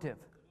cooperative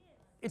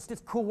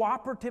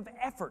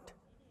effort.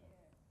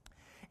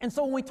 And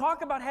so when we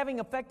talk about having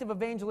effective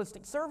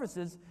evangelistic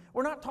services,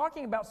 we're not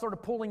talking about sort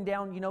of pulling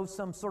down,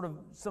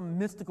 some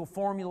mystical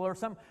formula or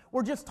something.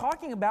 We're just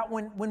talking about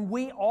when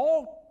we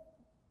all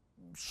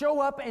show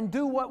up and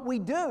do what we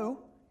do,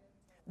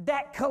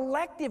 that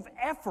collective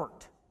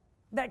effort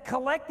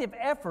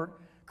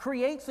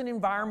creates an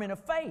environment of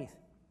faith.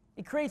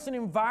 It creates an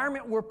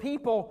environment where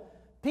people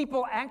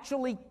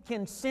actually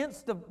can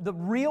sense the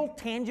real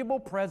tangible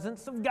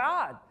presence of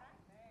God.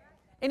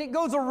 And it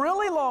goes a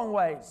really long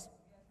ways.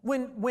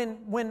 When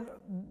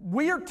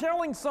we are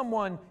telling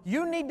someone,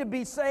 you need to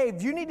be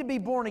saved, you need to be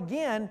born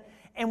again,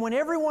 and when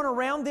everyone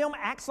around them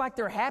acts like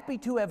they're happy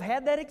to have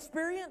had that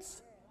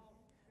experience,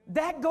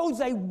 that goes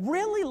a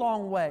really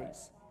long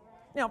ways.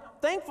 Now,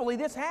 thankfully,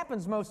 this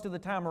happens most of the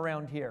time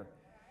around here.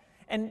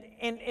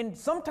 And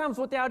sometimes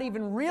without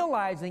even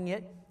realizing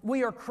it,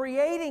 we are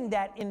creating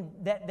that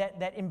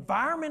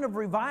environment of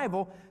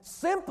revival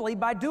simply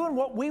by doing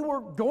what we were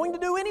going to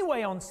do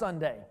anyway on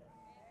Sunday.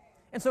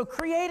 And so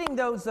creating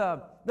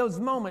those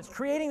moments,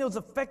 creating those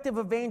effective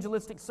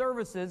evangelistic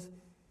services,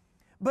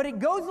 but it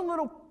goes a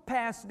little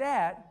past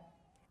that,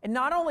 and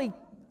not only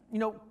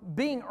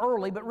being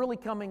early, but really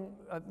coming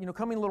a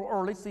little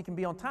early so you can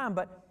be on time,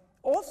 but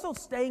also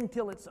staying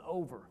till it's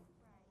over.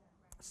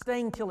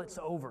 Staying till it's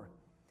over.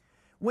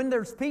 When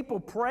there's people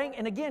praying,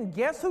 and again,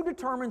 guess who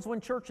determines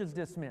when church is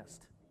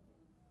dismissed?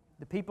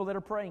 The people that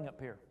are praying up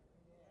here.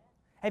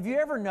 Have you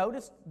ever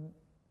noticed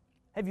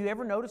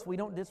we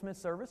don't dismiss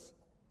service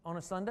on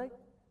a Sunday?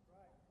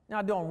 Now,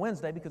 I do on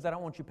Wednesday because I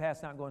don't want you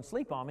passing out and going to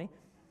sleep on me.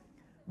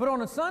 But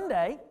on a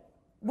Sunday,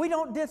 we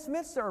don't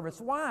dismiss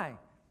service. Why?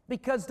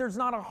 Because there's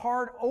not a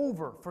hard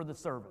over for the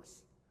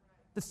service.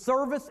 The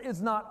service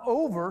is not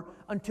over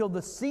until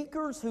the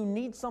seekers who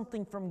need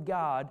something from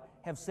God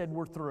have said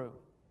we're through.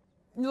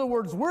 In other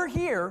words, we're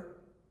here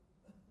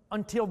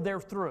until they're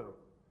through.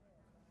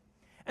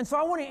 And so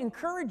I want to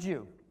encourage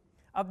you.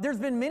 There's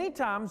been many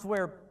times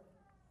where,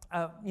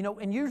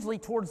 and usually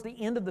towards the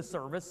end of the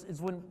service is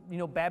when,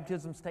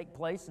 baptisms take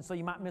place, and so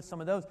you might miss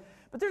some of those.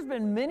 But there's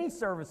been many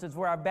services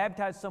where I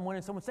baptized someone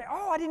and someone say,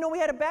 "Oh, I didn't know we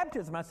had a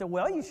baptism." I said,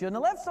 "Well, you shouldn't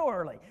have left so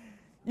early.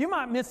 You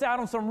might miss out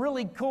on some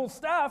really cool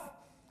stuff."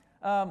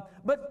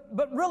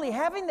 But really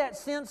having that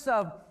sense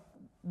of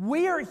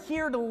we are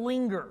here to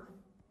linger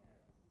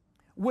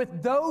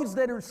with those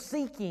that are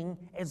seeking.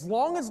 As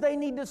long as they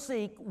need to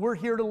seek, we're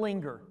here to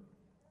linger.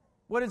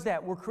 What is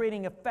that? We're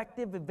creating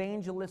effective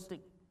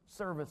evangelistic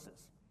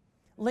services.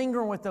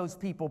 Lingering with those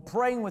people,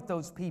 praying with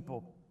those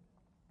people.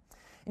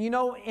 And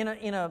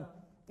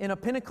in a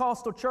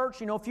Pentecostal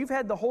church, if you've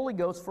had the Holy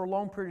Ghost for a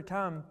long period of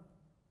time,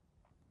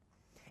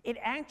 it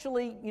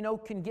actually,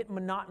 can get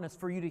monotonous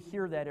for you to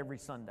hear that every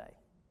Sunday.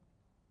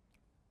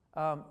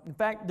 In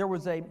fact, there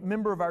was a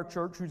member of our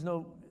church who's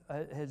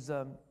has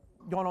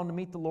gone on to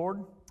meet the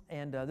Lord,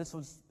 and this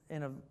was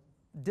in a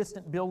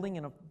distant building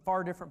in a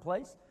far different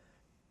place.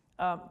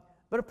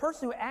 But a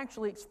person who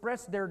actually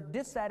expressed their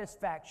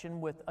dissatisfaction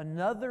with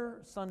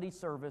another Sunday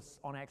service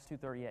on Acts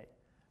 2:38.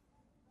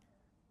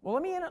 Well,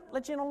 let me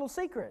let you in on a little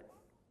secret.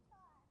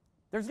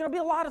 There's going to be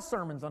a lot of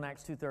sermons on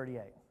Acts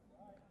 2:38.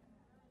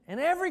 And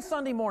every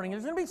Sunday morning,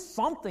 there's going to be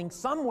something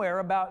somewhere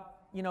about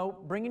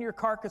bringing your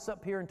carcass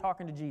up here and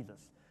talking to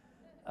Jesus.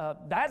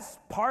 That's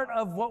part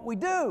of what we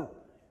do.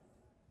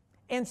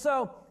 And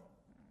so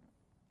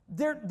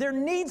there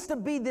needs to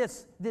be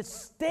this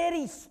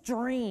steady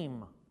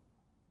stream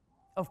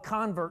of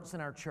converts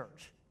in our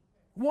church.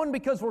 One,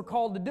 because we're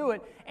called to do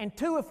it. And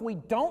two, if we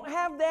don't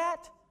have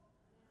that,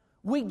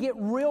 we get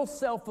real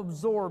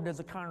self-absorbed as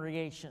a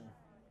congregation.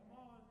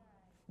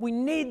 We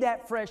need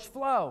that fresh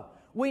flow.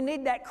 We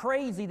need that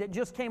crazy that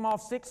just came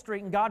off 6th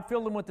Street and God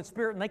filled them with the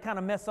Spirit and they kind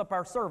of mess up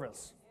our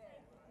service.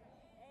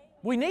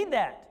 We need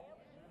that.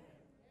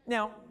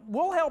 Now,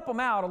 we'll help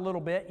them out a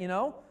little bit,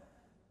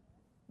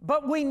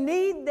 but we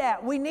need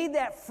that. We need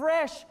that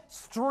fresh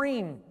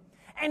stream.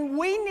 And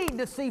we need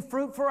to see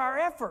fruit for our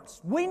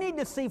efforts. We need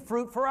to see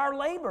fruit for our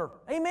labor.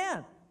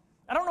 Amen.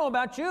 I don't know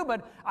about you,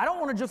 but I don't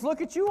want to just look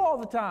at you all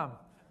the time.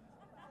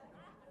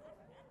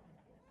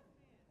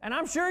 And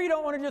I'm sure you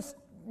don't want to just,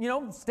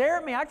 stare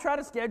at me. I try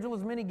to schedule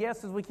as many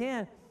guests as we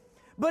can.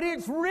 But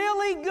it's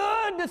really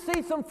good to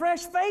see some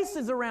fresh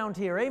faces around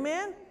here.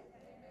 Amen?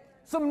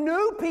 Some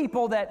new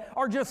people that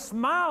are just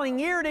smiling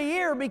ear to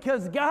ear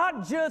because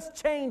God just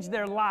changed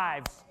their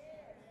lives.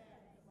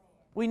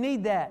 We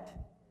need that.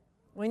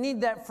 We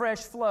need that fresh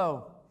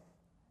flow.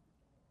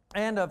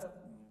 And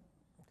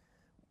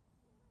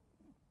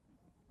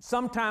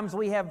sometimes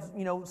we have,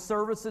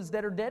 services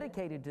that are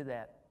dedicated to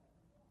that.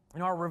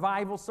 Our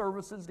revival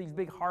services, these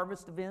big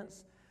harvest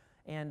events,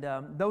 and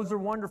those are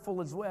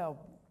wonderful as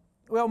well.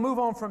 We'll move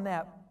on from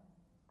that.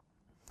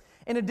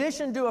 In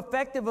addition to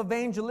effective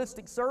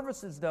evangelistic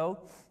services,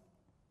 though,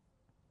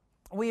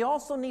 we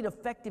also need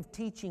effective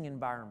teaching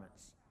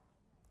environments.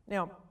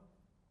 Now,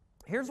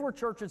 here's where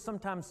churches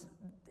sometimes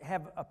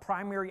have a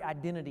primary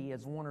identity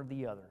as one or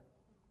the other.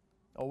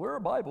 Oh, we're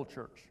a Bible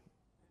church.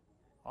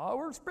 Oh,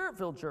 we're a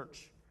Spirit-filled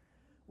church.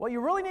 Well, you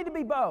really need to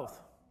be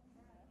both.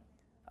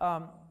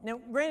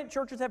 Now, granted,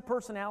 churches have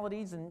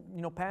personalities and,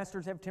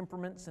 pastors have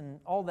temperaments and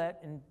all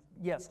that. And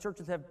yes,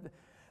 churches have,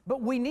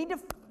 but we need to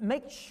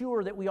make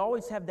sure that we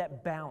always have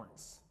that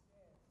balance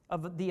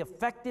of the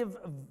effective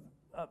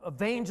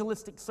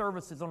evangelistic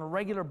services on a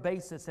regular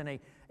basis and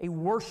a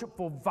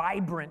worshipful,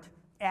 vibrant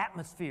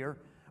atmosphere,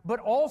 but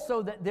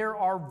also that there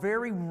are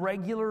very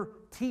regular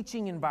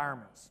teaching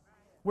environments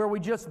where we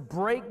just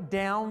break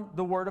down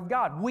the Word of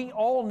God. We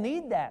all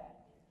need that.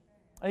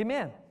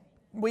 Amen.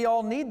 We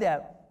all need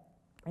that.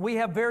 We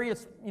have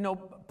various,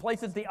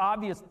 places, the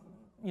obvious,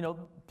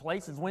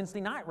 places,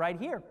 Wednesday night right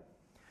here.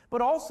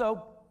 But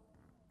also,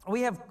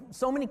 we have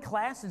so many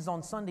classes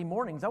on Sunday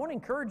mornings. I want to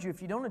encourage you,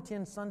 if you don't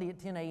attend Sunday at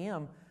 10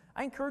 a.m.,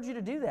 I encourage you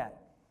to do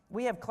that.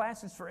 We have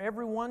classes for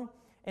everyone.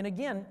 And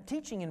again,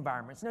 teaching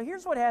environments. Now,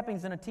 here's what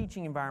happens in a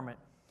teaching environment.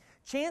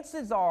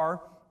 Chances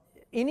are,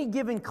 any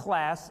given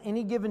class,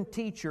 any given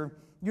teacher,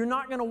 you're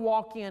not going to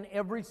walk in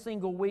every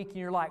single week and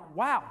you're like,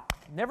 wow,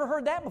 never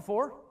heard that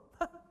before.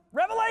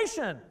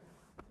 Revelation!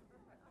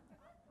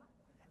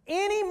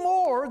 Any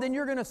more than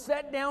you're going to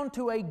sit down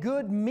to a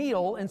good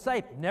meal and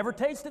say, never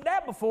tasted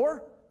that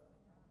before.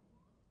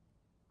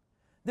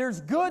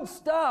 There's good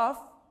stuff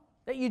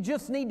that you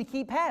just need to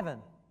keep having.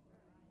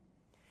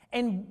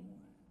 And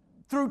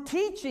through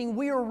teaching,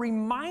 we are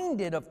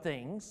reminded of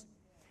things.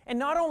 And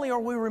not only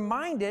are we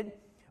reminded,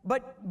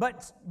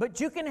 but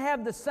you can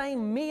have the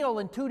same meal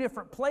in two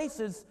different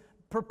places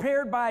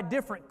prepared by a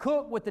different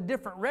cook with a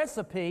different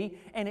recipe,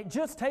 and it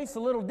just tastes a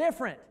little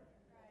different.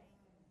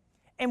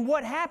 And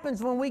what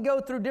happens when we go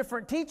through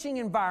different teaching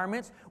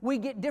environments, we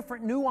get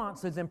different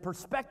nuances and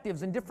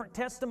perspectives and different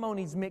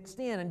testimonies mixed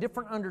in and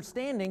different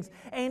understandings,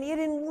 and it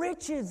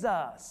enriches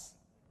us.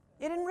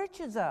 It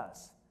enriches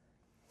us.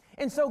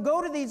 And so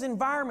go to these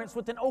environments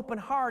with an open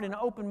heart and an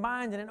open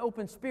mind and an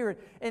open spirit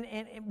and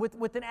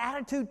with an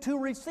attitude to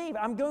receive.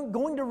 I'm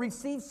going to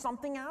receive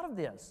something out of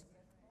this.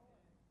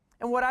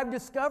 And what I've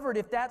discovered,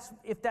 if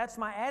that's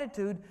my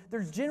attitude,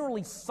 there's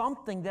generally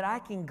something that I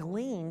can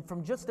glean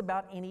from just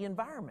about any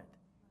environment.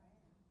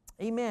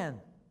 Amen.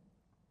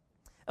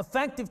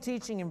 Effective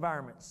teaching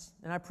environments.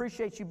 And I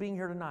appreciate you being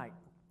here tonight.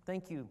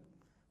 Thank you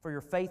for your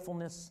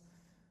faithfulness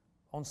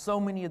on so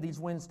many of these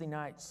Wednesday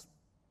nights,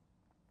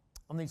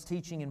 on these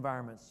teaching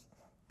environments.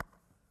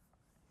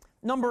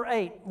 Number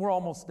 8, we're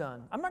almost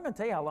done. I'm not going to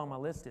tell you how long my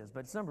list is,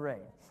 but it's number 8.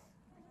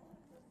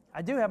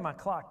 I do have my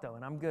clock, though,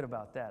 and I'm good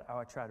about that.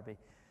 I try to be.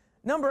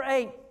 Number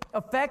 8,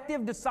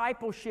 effective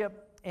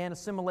discipleship and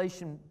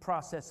assimilation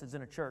processes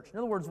in a church. In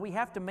other words, we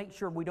have to make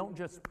sure we don't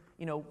just,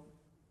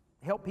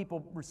 help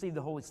people receive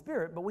the Holy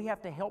Spirit, but we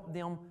have to help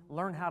them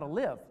learn how to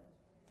live.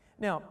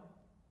 Now,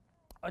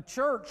 a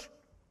church,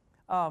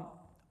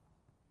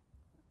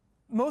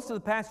 most of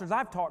the pastors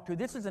I've talked to,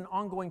 this is an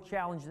ongoing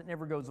challenge that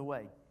never goes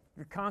away.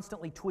 You're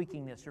constantly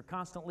tweaking this. You're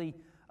constantly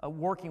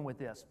working with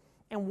this.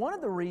 And one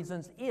of the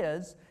reasons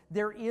is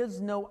there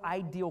is no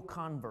ideal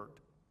convert.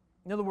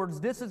 In other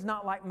words, this is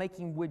not like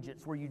making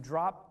widgets where you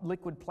drop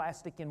liquid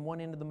plastic in one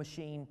end of the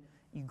machine,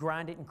 you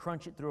grind it and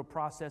crunch it through a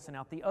process, and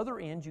out the other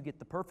end you get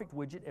the perfect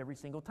widget every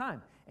single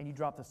time. And you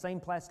drop the same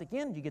plastic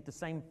in, you get the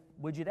same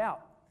widget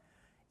out.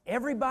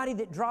 Everybody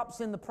that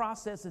drops in the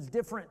process is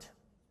different.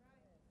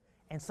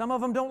 And some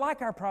of them don't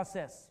like our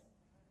process.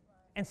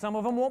 And some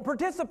of them won't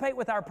participate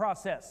with our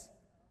process.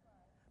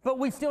 But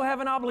we still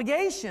have an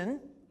obligation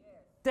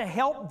to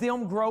help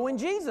them grow in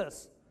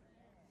Jesus.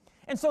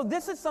 And so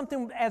this is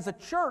something as a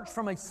church,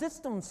 from a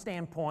system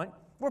standpoint,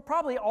 we're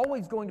probably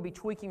always going to be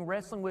tweaking,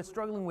 wrestling with,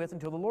 struggling with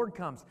until the Lord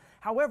comes.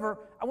 However,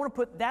 I want to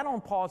put that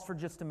on pause for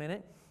just a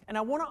minute, and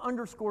I want to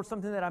underscore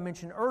something that I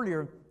mentioned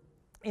earlier,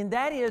 and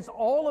that is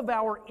all of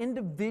our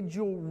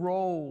individual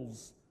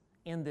roles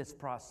in this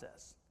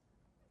process.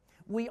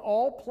 We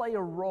all play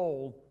a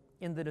role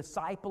in the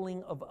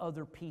discipling of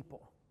other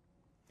people.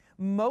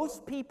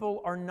 Most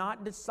people are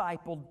not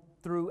discipled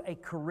through a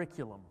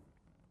curriculum.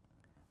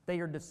 They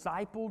are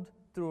discipled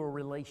through a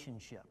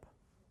relationship.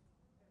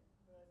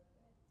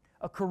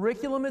 A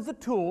curriculum is a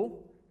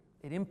tool.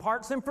 It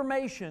imparts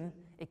information.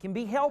 It can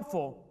be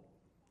helpful.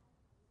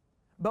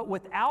 But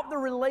without the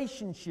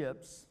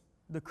relationships,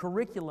 the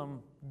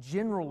curriculum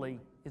generally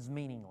is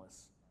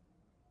meaningless.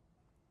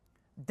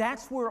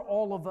 That's where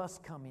all of us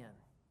come in.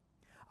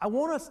 I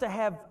want us to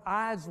have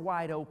eyes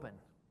wide open.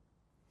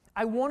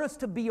 I want us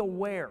to be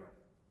aware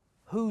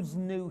who's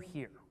new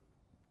here.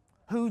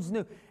 Who's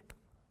new.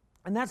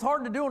 And that's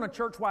hard to do on a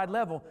church-wide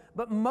level,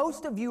 but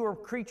most of you are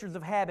creatures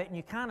of habit, and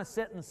you kind of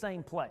sit in the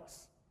same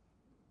place.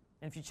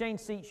 And if you change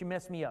seats, you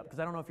mess me up, because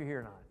I don't know if you're here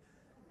or not.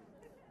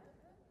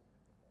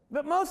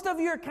 But most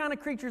of you are kind of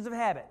creatures of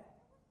habit.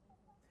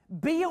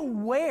 Be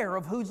aware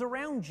of who's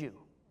around you.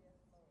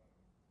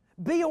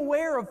 Be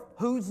aware of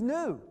who's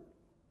new.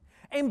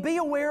 And be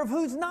aware of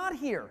who's not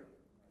here.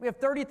 We have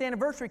 30th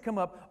anniversary come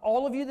up.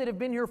 All of you that have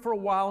been here for a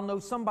while know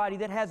somebody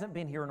that hasn't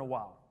been here in a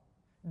while.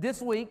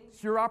 This week,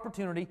 it's your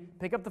opportunity.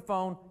 Pick up the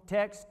phone,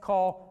 text,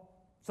 call,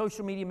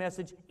 social media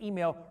message,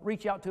 email,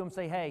 reach out to them,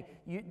 say, hey,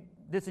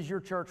 this is your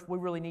church. We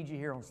really need you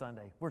here on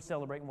Sunday. We're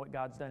celebrating what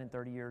God's done in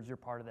 30 years. You're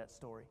part of that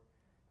story.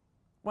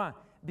 Why?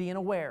 Being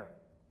aware.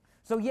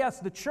 So yes,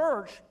 the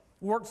church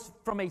works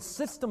from a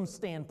system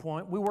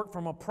standpoint. We work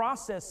from a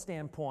process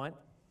standpoint.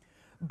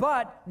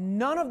 But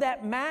none of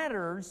that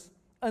matters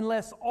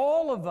unless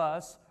all of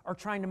us are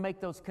trying to make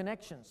those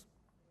connections.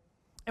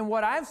 And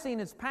what I've seen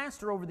as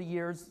pastor over the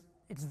years,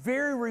 it's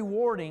very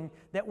rewarding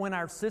that when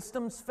our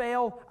systems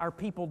fail, our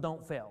people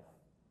don't fail.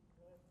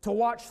 To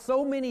watch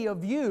so many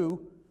of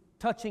you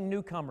touching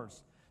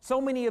newcomers, so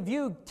many of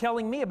you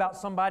telling me about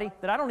somebody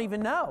that I don't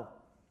even know,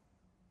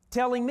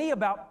 telling me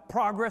about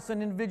progress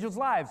in individuals'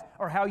 lives,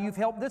 or how you've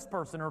helped this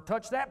person, or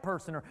touched that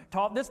person, or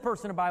taught this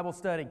person a Bible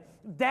study.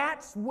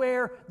 That's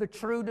where the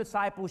true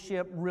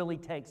discipleship really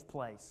takes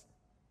place.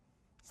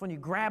 It's when you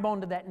grab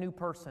onto that new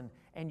person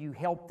and you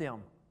help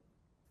them.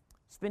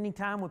 Spending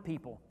time with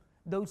people,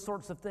 those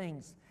sorts of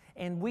things.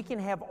 And we can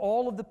have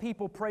all of the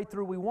people pray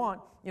through we want.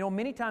 You know,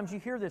 many times you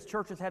hear this,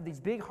 churches have these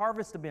big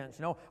harvest events.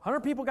 100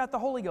 people got the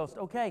Holy Ghost.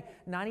 Okay,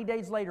 90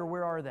 days later,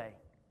 where are they?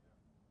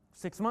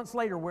 6 months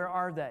later, where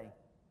are they?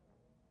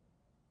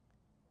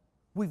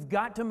 We've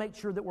got to make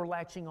sure that we're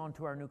latching on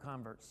to our new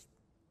converts.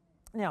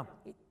 Now,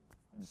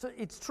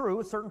 it's true,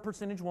 a certain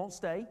percentage won't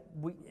stay.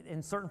 And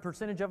a certain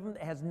percentage of them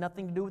has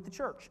nothing to do with the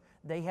church.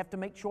 They have to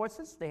make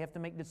choices. They have to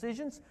make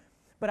decisions.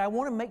 But I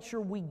want to make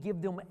sure we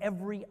give them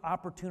every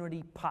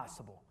opportunity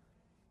possible.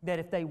 That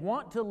if they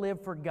want to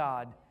live for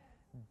God,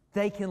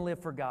 they can live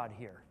for God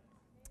here.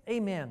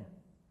 Amen.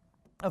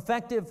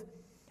 Effective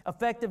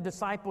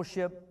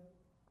discipleship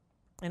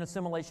and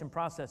assimilation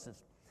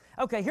processes.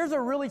 Okay, here's a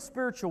really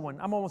spiritual one.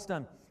 I'm almost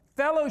done.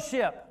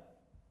 Fellowship.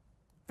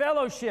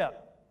 Fellowship.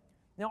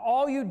 Now,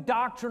 all you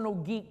doctrinal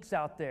geeks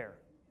out there,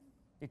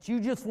 that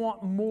you just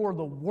want more of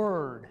the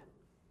Word,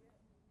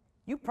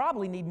 you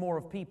probably need more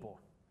of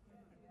people.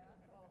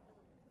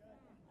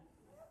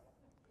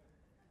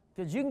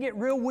 Because you can get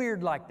real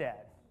weird like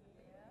that.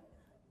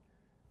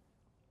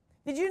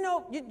 Did you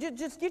know,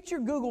 just get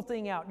your Google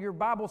thing out, your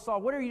Bible saw,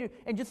 whatever you do,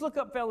 and just look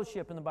up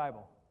fellowship in the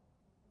Bible.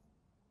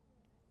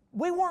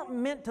 We weren't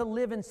meant to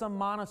live in some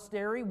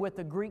monastery with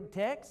a Greek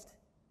text.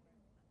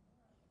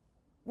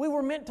 We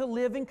were meant to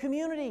live in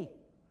community.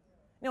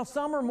 Now,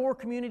 some are more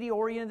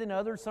community-oriented than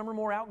others. Some are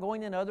more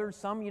outgoing than others.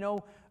 Some,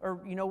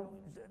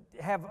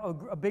 have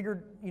a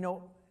bigger,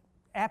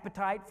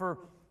 appetite for,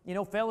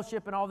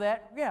 fellowship and all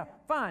that. Yeah,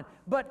 fine.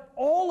 But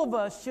all of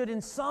us should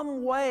in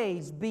some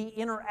ways be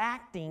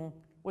interacting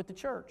with the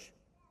church.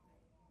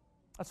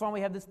 That's why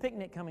we have this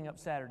picnic coming up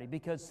Saturday,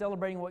 because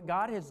celebrating what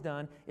God has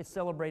done is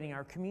celebrating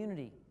our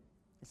community.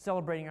 It's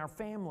celebrating our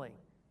family.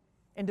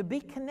 And to be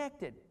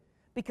connected,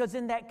 because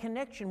in that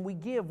connection we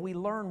give, we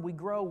learn, we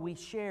grow, we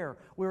share.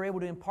 We're able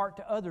to impart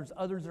to others.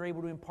 Others are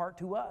able to impart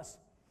to us.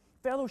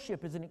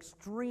 Fellowship is an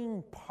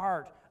extreme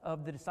part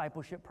of the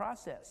discipleship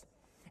process.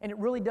 And it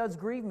really does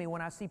grieve me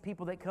when I see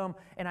people that come,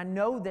 and I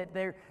know that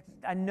they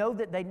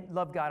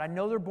love God. I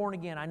know they're born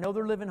again. I know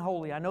they're living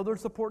holy. I know they're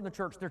supporting the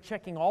church. They're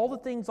checking all the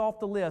things off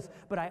the list,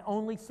 but I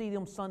only see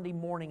them Sunday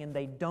morning and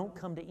they don't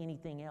come to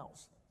anything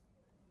else.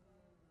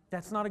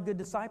 That's not a good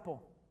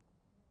disciple.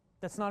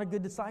 That's not a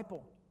good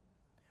disciple.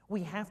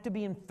 We have to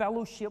be in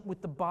fellowship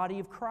with the body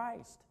of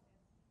Christ.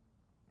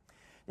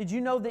 Did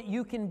you know that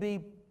you can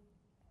be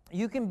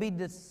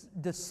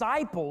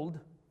discipled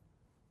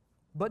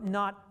but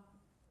not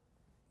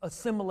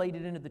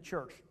assimilated into the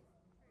church.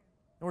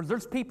 In other words,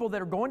 there's people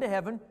that are going to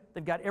heaven,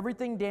 they've got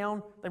everything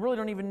down, they really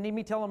don't even need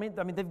me telling me,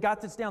 they've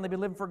got this down, they've been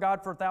living for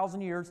God for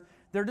 1,000 years,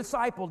 they're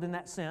discipled in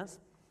that sense,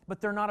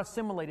 but they're not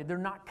assimilated, they're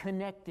not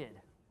connected.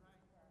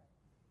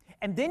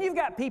 And then you've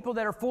got people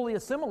that are fully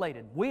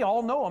assimilated. We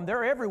all know them,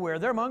 they're everywhere,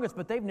 they're among us,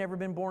 but they've never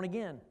been born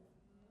again.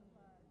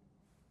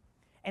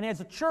 And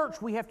as a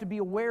church, we have to be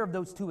aware of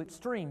those two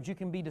extremes. You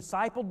can be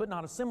discipled but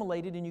not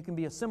assimilated, and you can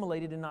be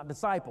assimilated and not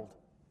discipled.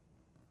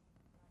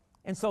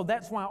 And so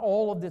that's why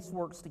all of this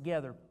works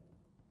together,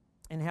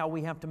 and how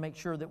we have to make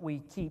sure that we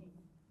keep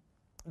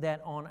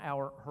that on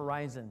our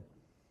horizon.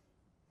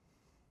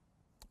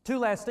 Two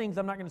last things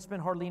I'm not going to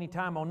spend hardly any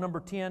time on. Number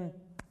 10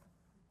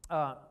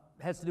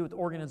 has to do with the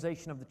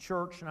organization of the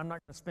church, and I'm not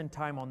going to spend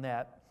time on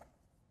that.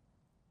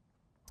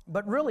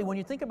 But really, when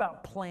you think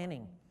about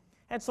planning,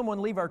 I had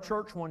someone leave our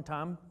church one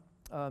time,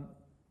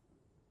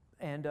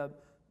 and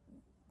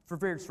for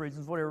various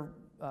reasons, whatever,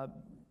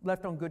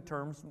 left on good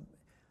terms.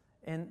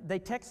 And they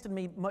texted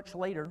me much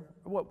later.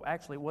 Well,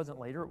 actually, it wasn't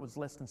later. It was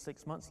less than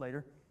 6 months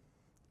later.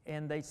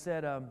 And they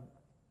said,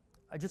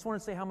 I just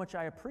want to say how much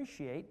I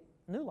appreciate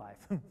New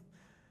Life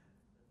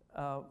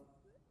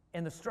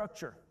and the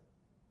structure.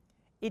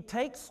 It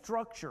takes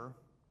structure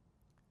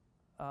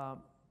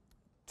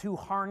to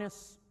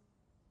harness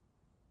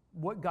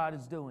what God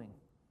is doing.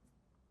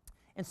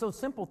 And so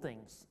simple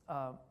things,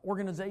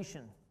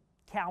 organization,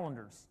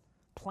 calendars,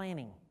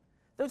 planning,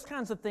 those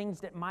kinds of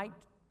things that might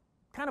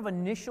kind of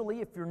initially,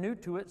 if you're new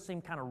to it,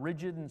 seem kind of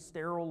rigid and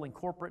sterile and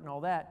corporate and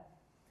all that.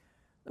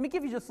 Let me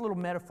give you just a little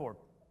metaphor.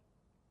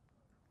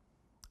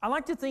 I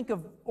like to think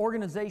of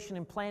organization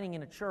and planning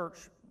in a church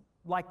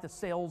like the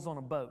sails on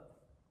a boat.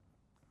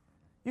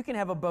 You can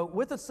have a boat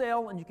with a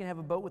sail and you can have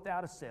a boat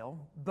without a sail.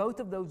 Both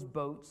of those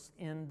boats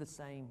in the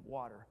same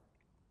water.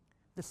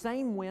 The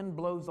same wind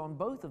blows on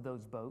both of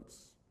those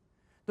boats.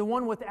 The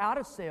one without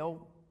a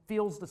sail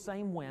feels the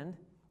same wind.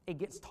 It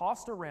gets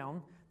tossed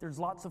around. There's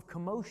lots of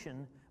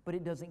commotion, but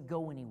it doesn't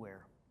go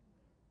anywhere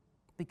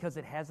because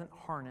it hasn't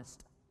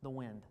harnessed the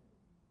wind.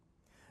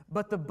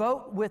 But the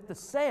boat with the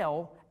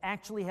sail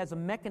actually has a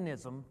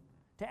mechanism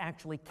to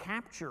actually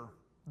capture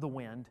the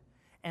wind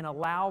and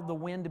allow the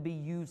wind to be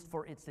used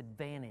for its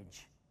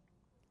advantage.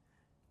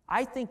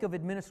 I think of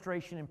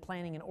administration and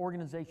planning and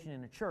organization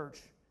in a church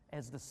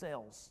as the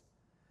sails.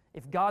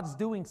 If God's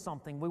doing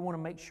something, we want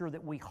to make sure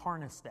that we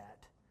harness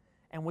that,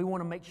 and we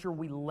want to make sure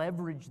we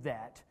leverage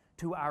that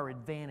to our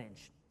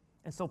advantage.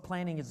 And so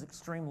planning is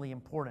extremely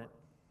important.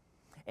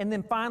 And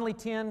then finally,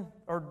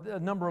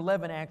 number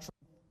 11 actually,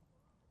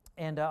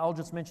 and I'll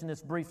just mention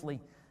this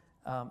briefly,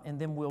 and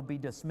then we'll be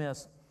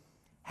dismissed.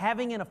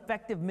 Having an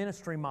effective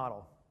ministry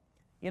model.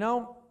 You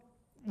know,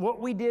 what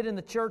we did in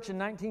the church in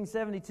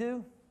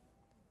 1972,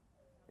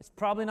 it's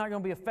probably not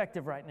going to be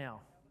effective right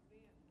now.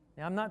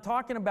 Now, I'm not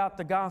talking about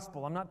the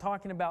gospel. I'm not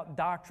talking about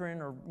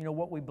doctrine or,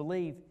 what we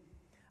believe.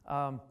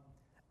 I'll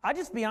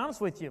just be honest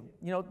with you.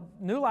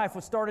 New Life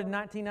was started in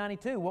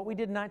 1992. What we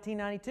did in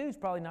 1992 is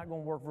probably not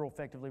going to work real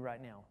effectively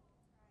right now.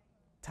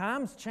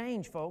 Times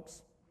change,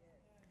 folks.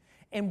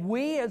 And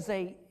we as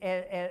the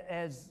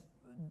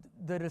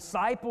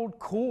discipled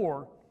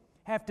core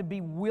have to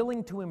be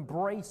willing to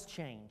embrace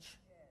change.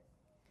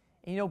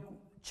 And,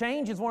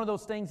 change is one of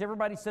those things,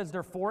 everybody says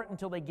they're for it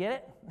until they get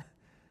it.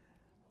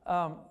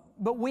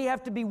 But we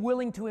have to be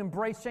willing to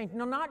embrace change.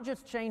 No, not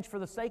just change for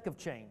the sake of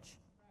change,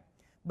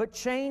 but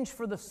change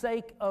for the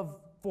sake of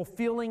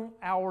fulfilling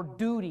our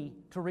duty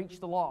to reach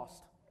the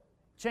lost.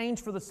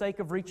 Change for the sake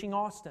of reaching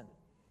Austin.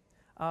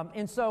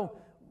 And so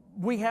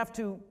we have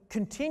to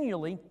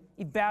continually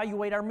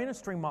evaluate our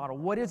ministry model.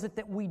 What is it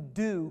that we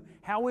do?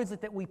 How is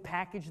it that we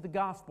package the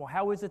gospel?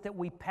 How is it that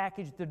we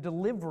package the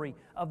delivery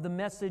of the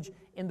message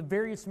in the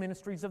various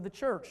ministries of the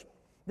church?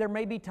 There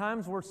may be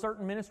times where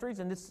certain ministries,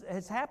 and this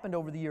has happened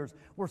over the years,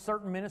 where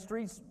certain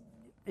ministries,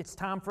 it's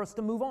time for us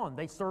to move on.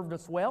 They served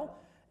us well,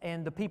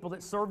 and the people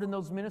that served in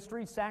those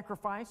ministries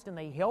sacrificed, and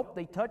they helped,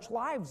 they touched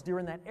lives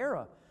during that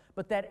era.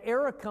 But that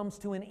era comes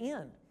to an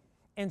end.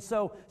 And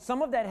so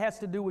some of that has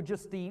to do with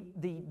just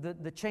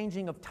the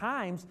changing of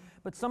times,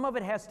 but some of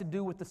it has to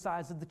do with the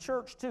size of the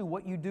church too.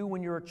 What you do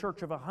when you're a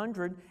church of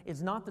 100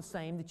 is not the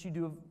same that you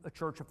do of a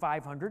church of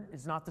 500.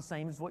 It's not the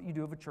same as what you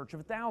do of a church of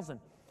 1,000.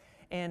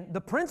 And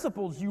the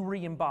principles you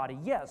re-embody,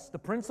 yes, the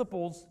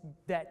principles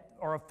that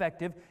are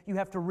effective, you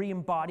have to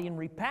re-embody and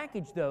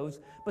repackage those,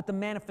 but the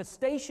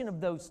manifestation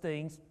of those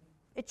things,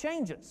 it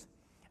changes.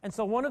 And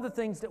so one of the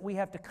things that we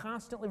have to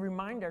constantly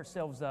remind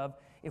ourselves of,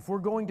 if we're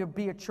going to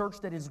be a church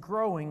that is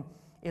growing,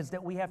 is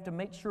that we have to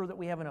make sure that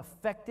we have an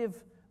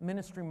effective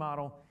ministry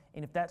model,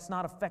 and if that's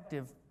not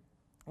effective,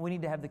 we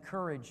need to have the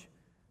courage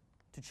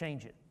to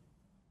change it.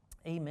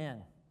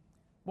 Amen.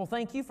 Well,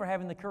 thank you for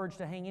having the courage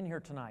to hang in here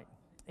tonight.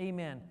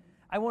 Amen.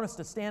 I want us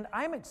to stand.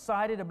 I'm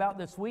excited about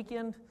this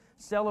weekend,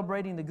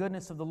 celebrating the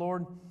goodness of the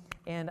Lord,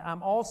 and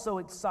I'm also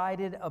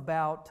excited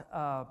about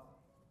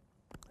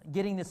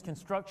getting this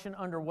construction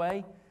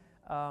underway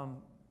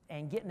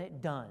and getting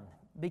it done.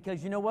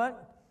 Because you know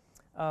what?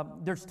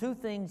 There's two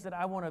things that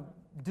I want to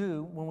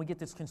do when we get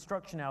this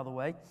construction out of the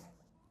way.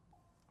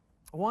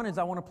 One is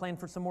I want to plan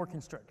for some more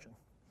construction.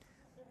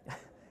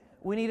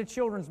 We need a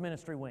children's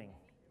ministry wing.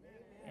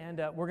 And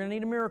we're going to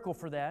need a miracle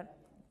for that.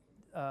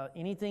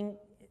 Anything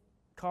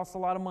costs a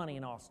lot of money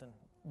in Austin.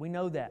 We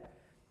know that.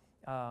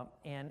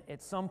 And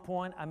at some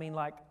point, I mean,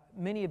 like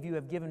many of you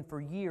have given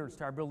for years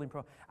to our building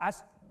program.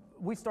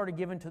 We started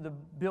giving to the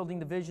building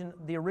division,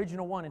 the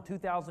original one, in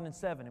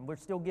 2007, and we're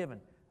still giving.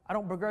 I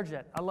don't begrudge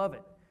that. I love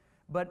it.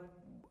 But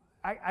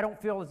I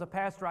don't feel as a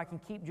pastor I can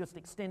keep just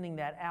extending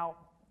that out,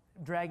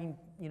 dragging,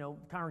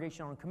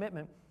 congregation on a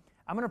commitment.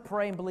 I'm going to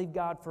pray and believe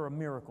God for a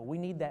miracle. We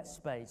need that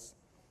space.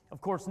 Of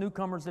course,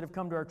 newcomers that have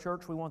come to our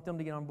church, we want them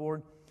to get on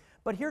board.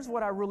 But here's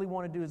what I really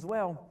want to do as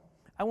well.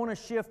 I want to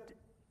shift,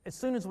 as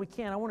soon as we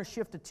can, I want to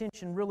shift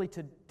attention really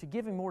to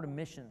giving more to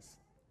missions.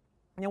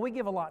 We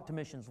give a lot to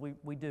missions,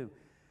 we do.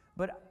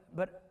 But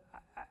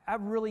I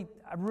really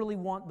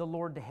want the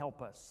Lord to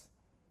help us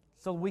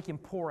so we can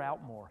pour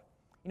out more.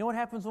 You know what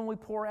happens when we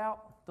pour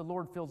out? The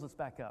Lord fills us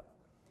back up.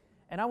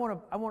 And I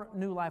want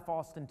New Life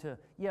Austin to,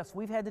 yes,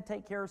 we've had to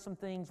take care of some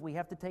things. We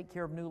have to take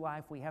care of New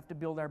Life. We have to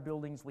build our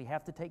buildings. We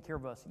have to take care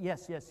of us.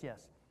 Yes.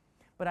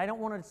 But I don't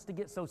want us to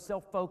get so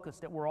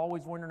self-focused that we're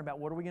always wondering about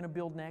what are we going to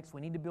build next?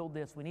 We need to build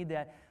this. We need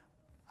that.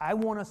 I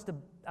want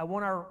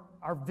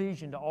our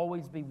vision to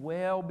always be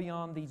well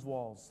beyond these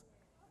walls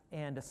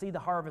and to see the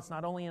harvest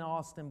not only in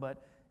Austin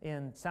but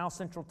in South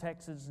Central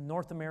Texas,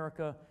 North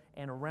America,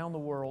 and around the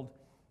world.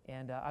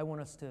 And I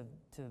want us to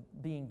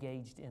be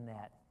engaged in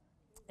that.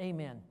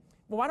 Amen.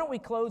 Well, why don't we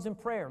close in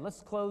prayer?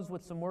 Let's close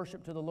with some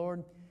worship to the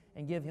Lord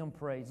and give Him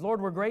praise.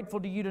 Lord, we're grateful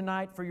to You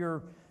tonight for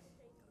your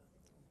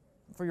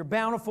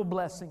bountiful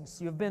blessings.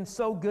 You have been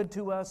so good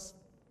to us.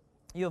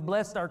 You have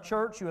blessed our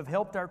church. You have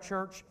helped our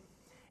church.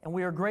 And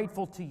we are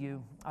grateful to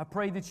You. I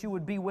pray that You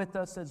would be with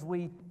us as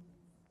we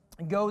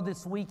go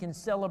this week and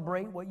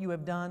celebrate what You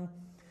have done.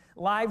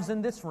 Lives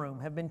in this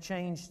room have been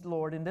changed,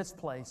 Lord, in this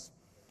place.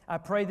 I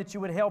pray that You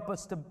would help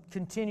us to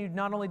continue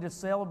not only to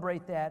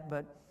celebrate that,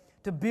 but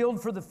to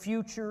build for the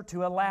future,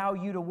 to allow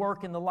You to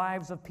work in the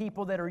lives of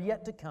people that are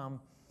yet to come.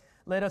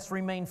 Let us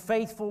remain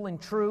faithful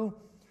and true,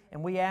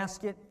 and we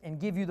ask it and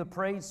give You the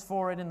praise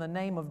for it in the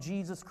name of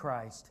Jesus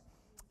Christ.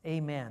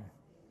 Amen.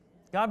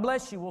 God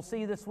bless you. We'll see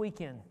you this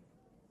weekend.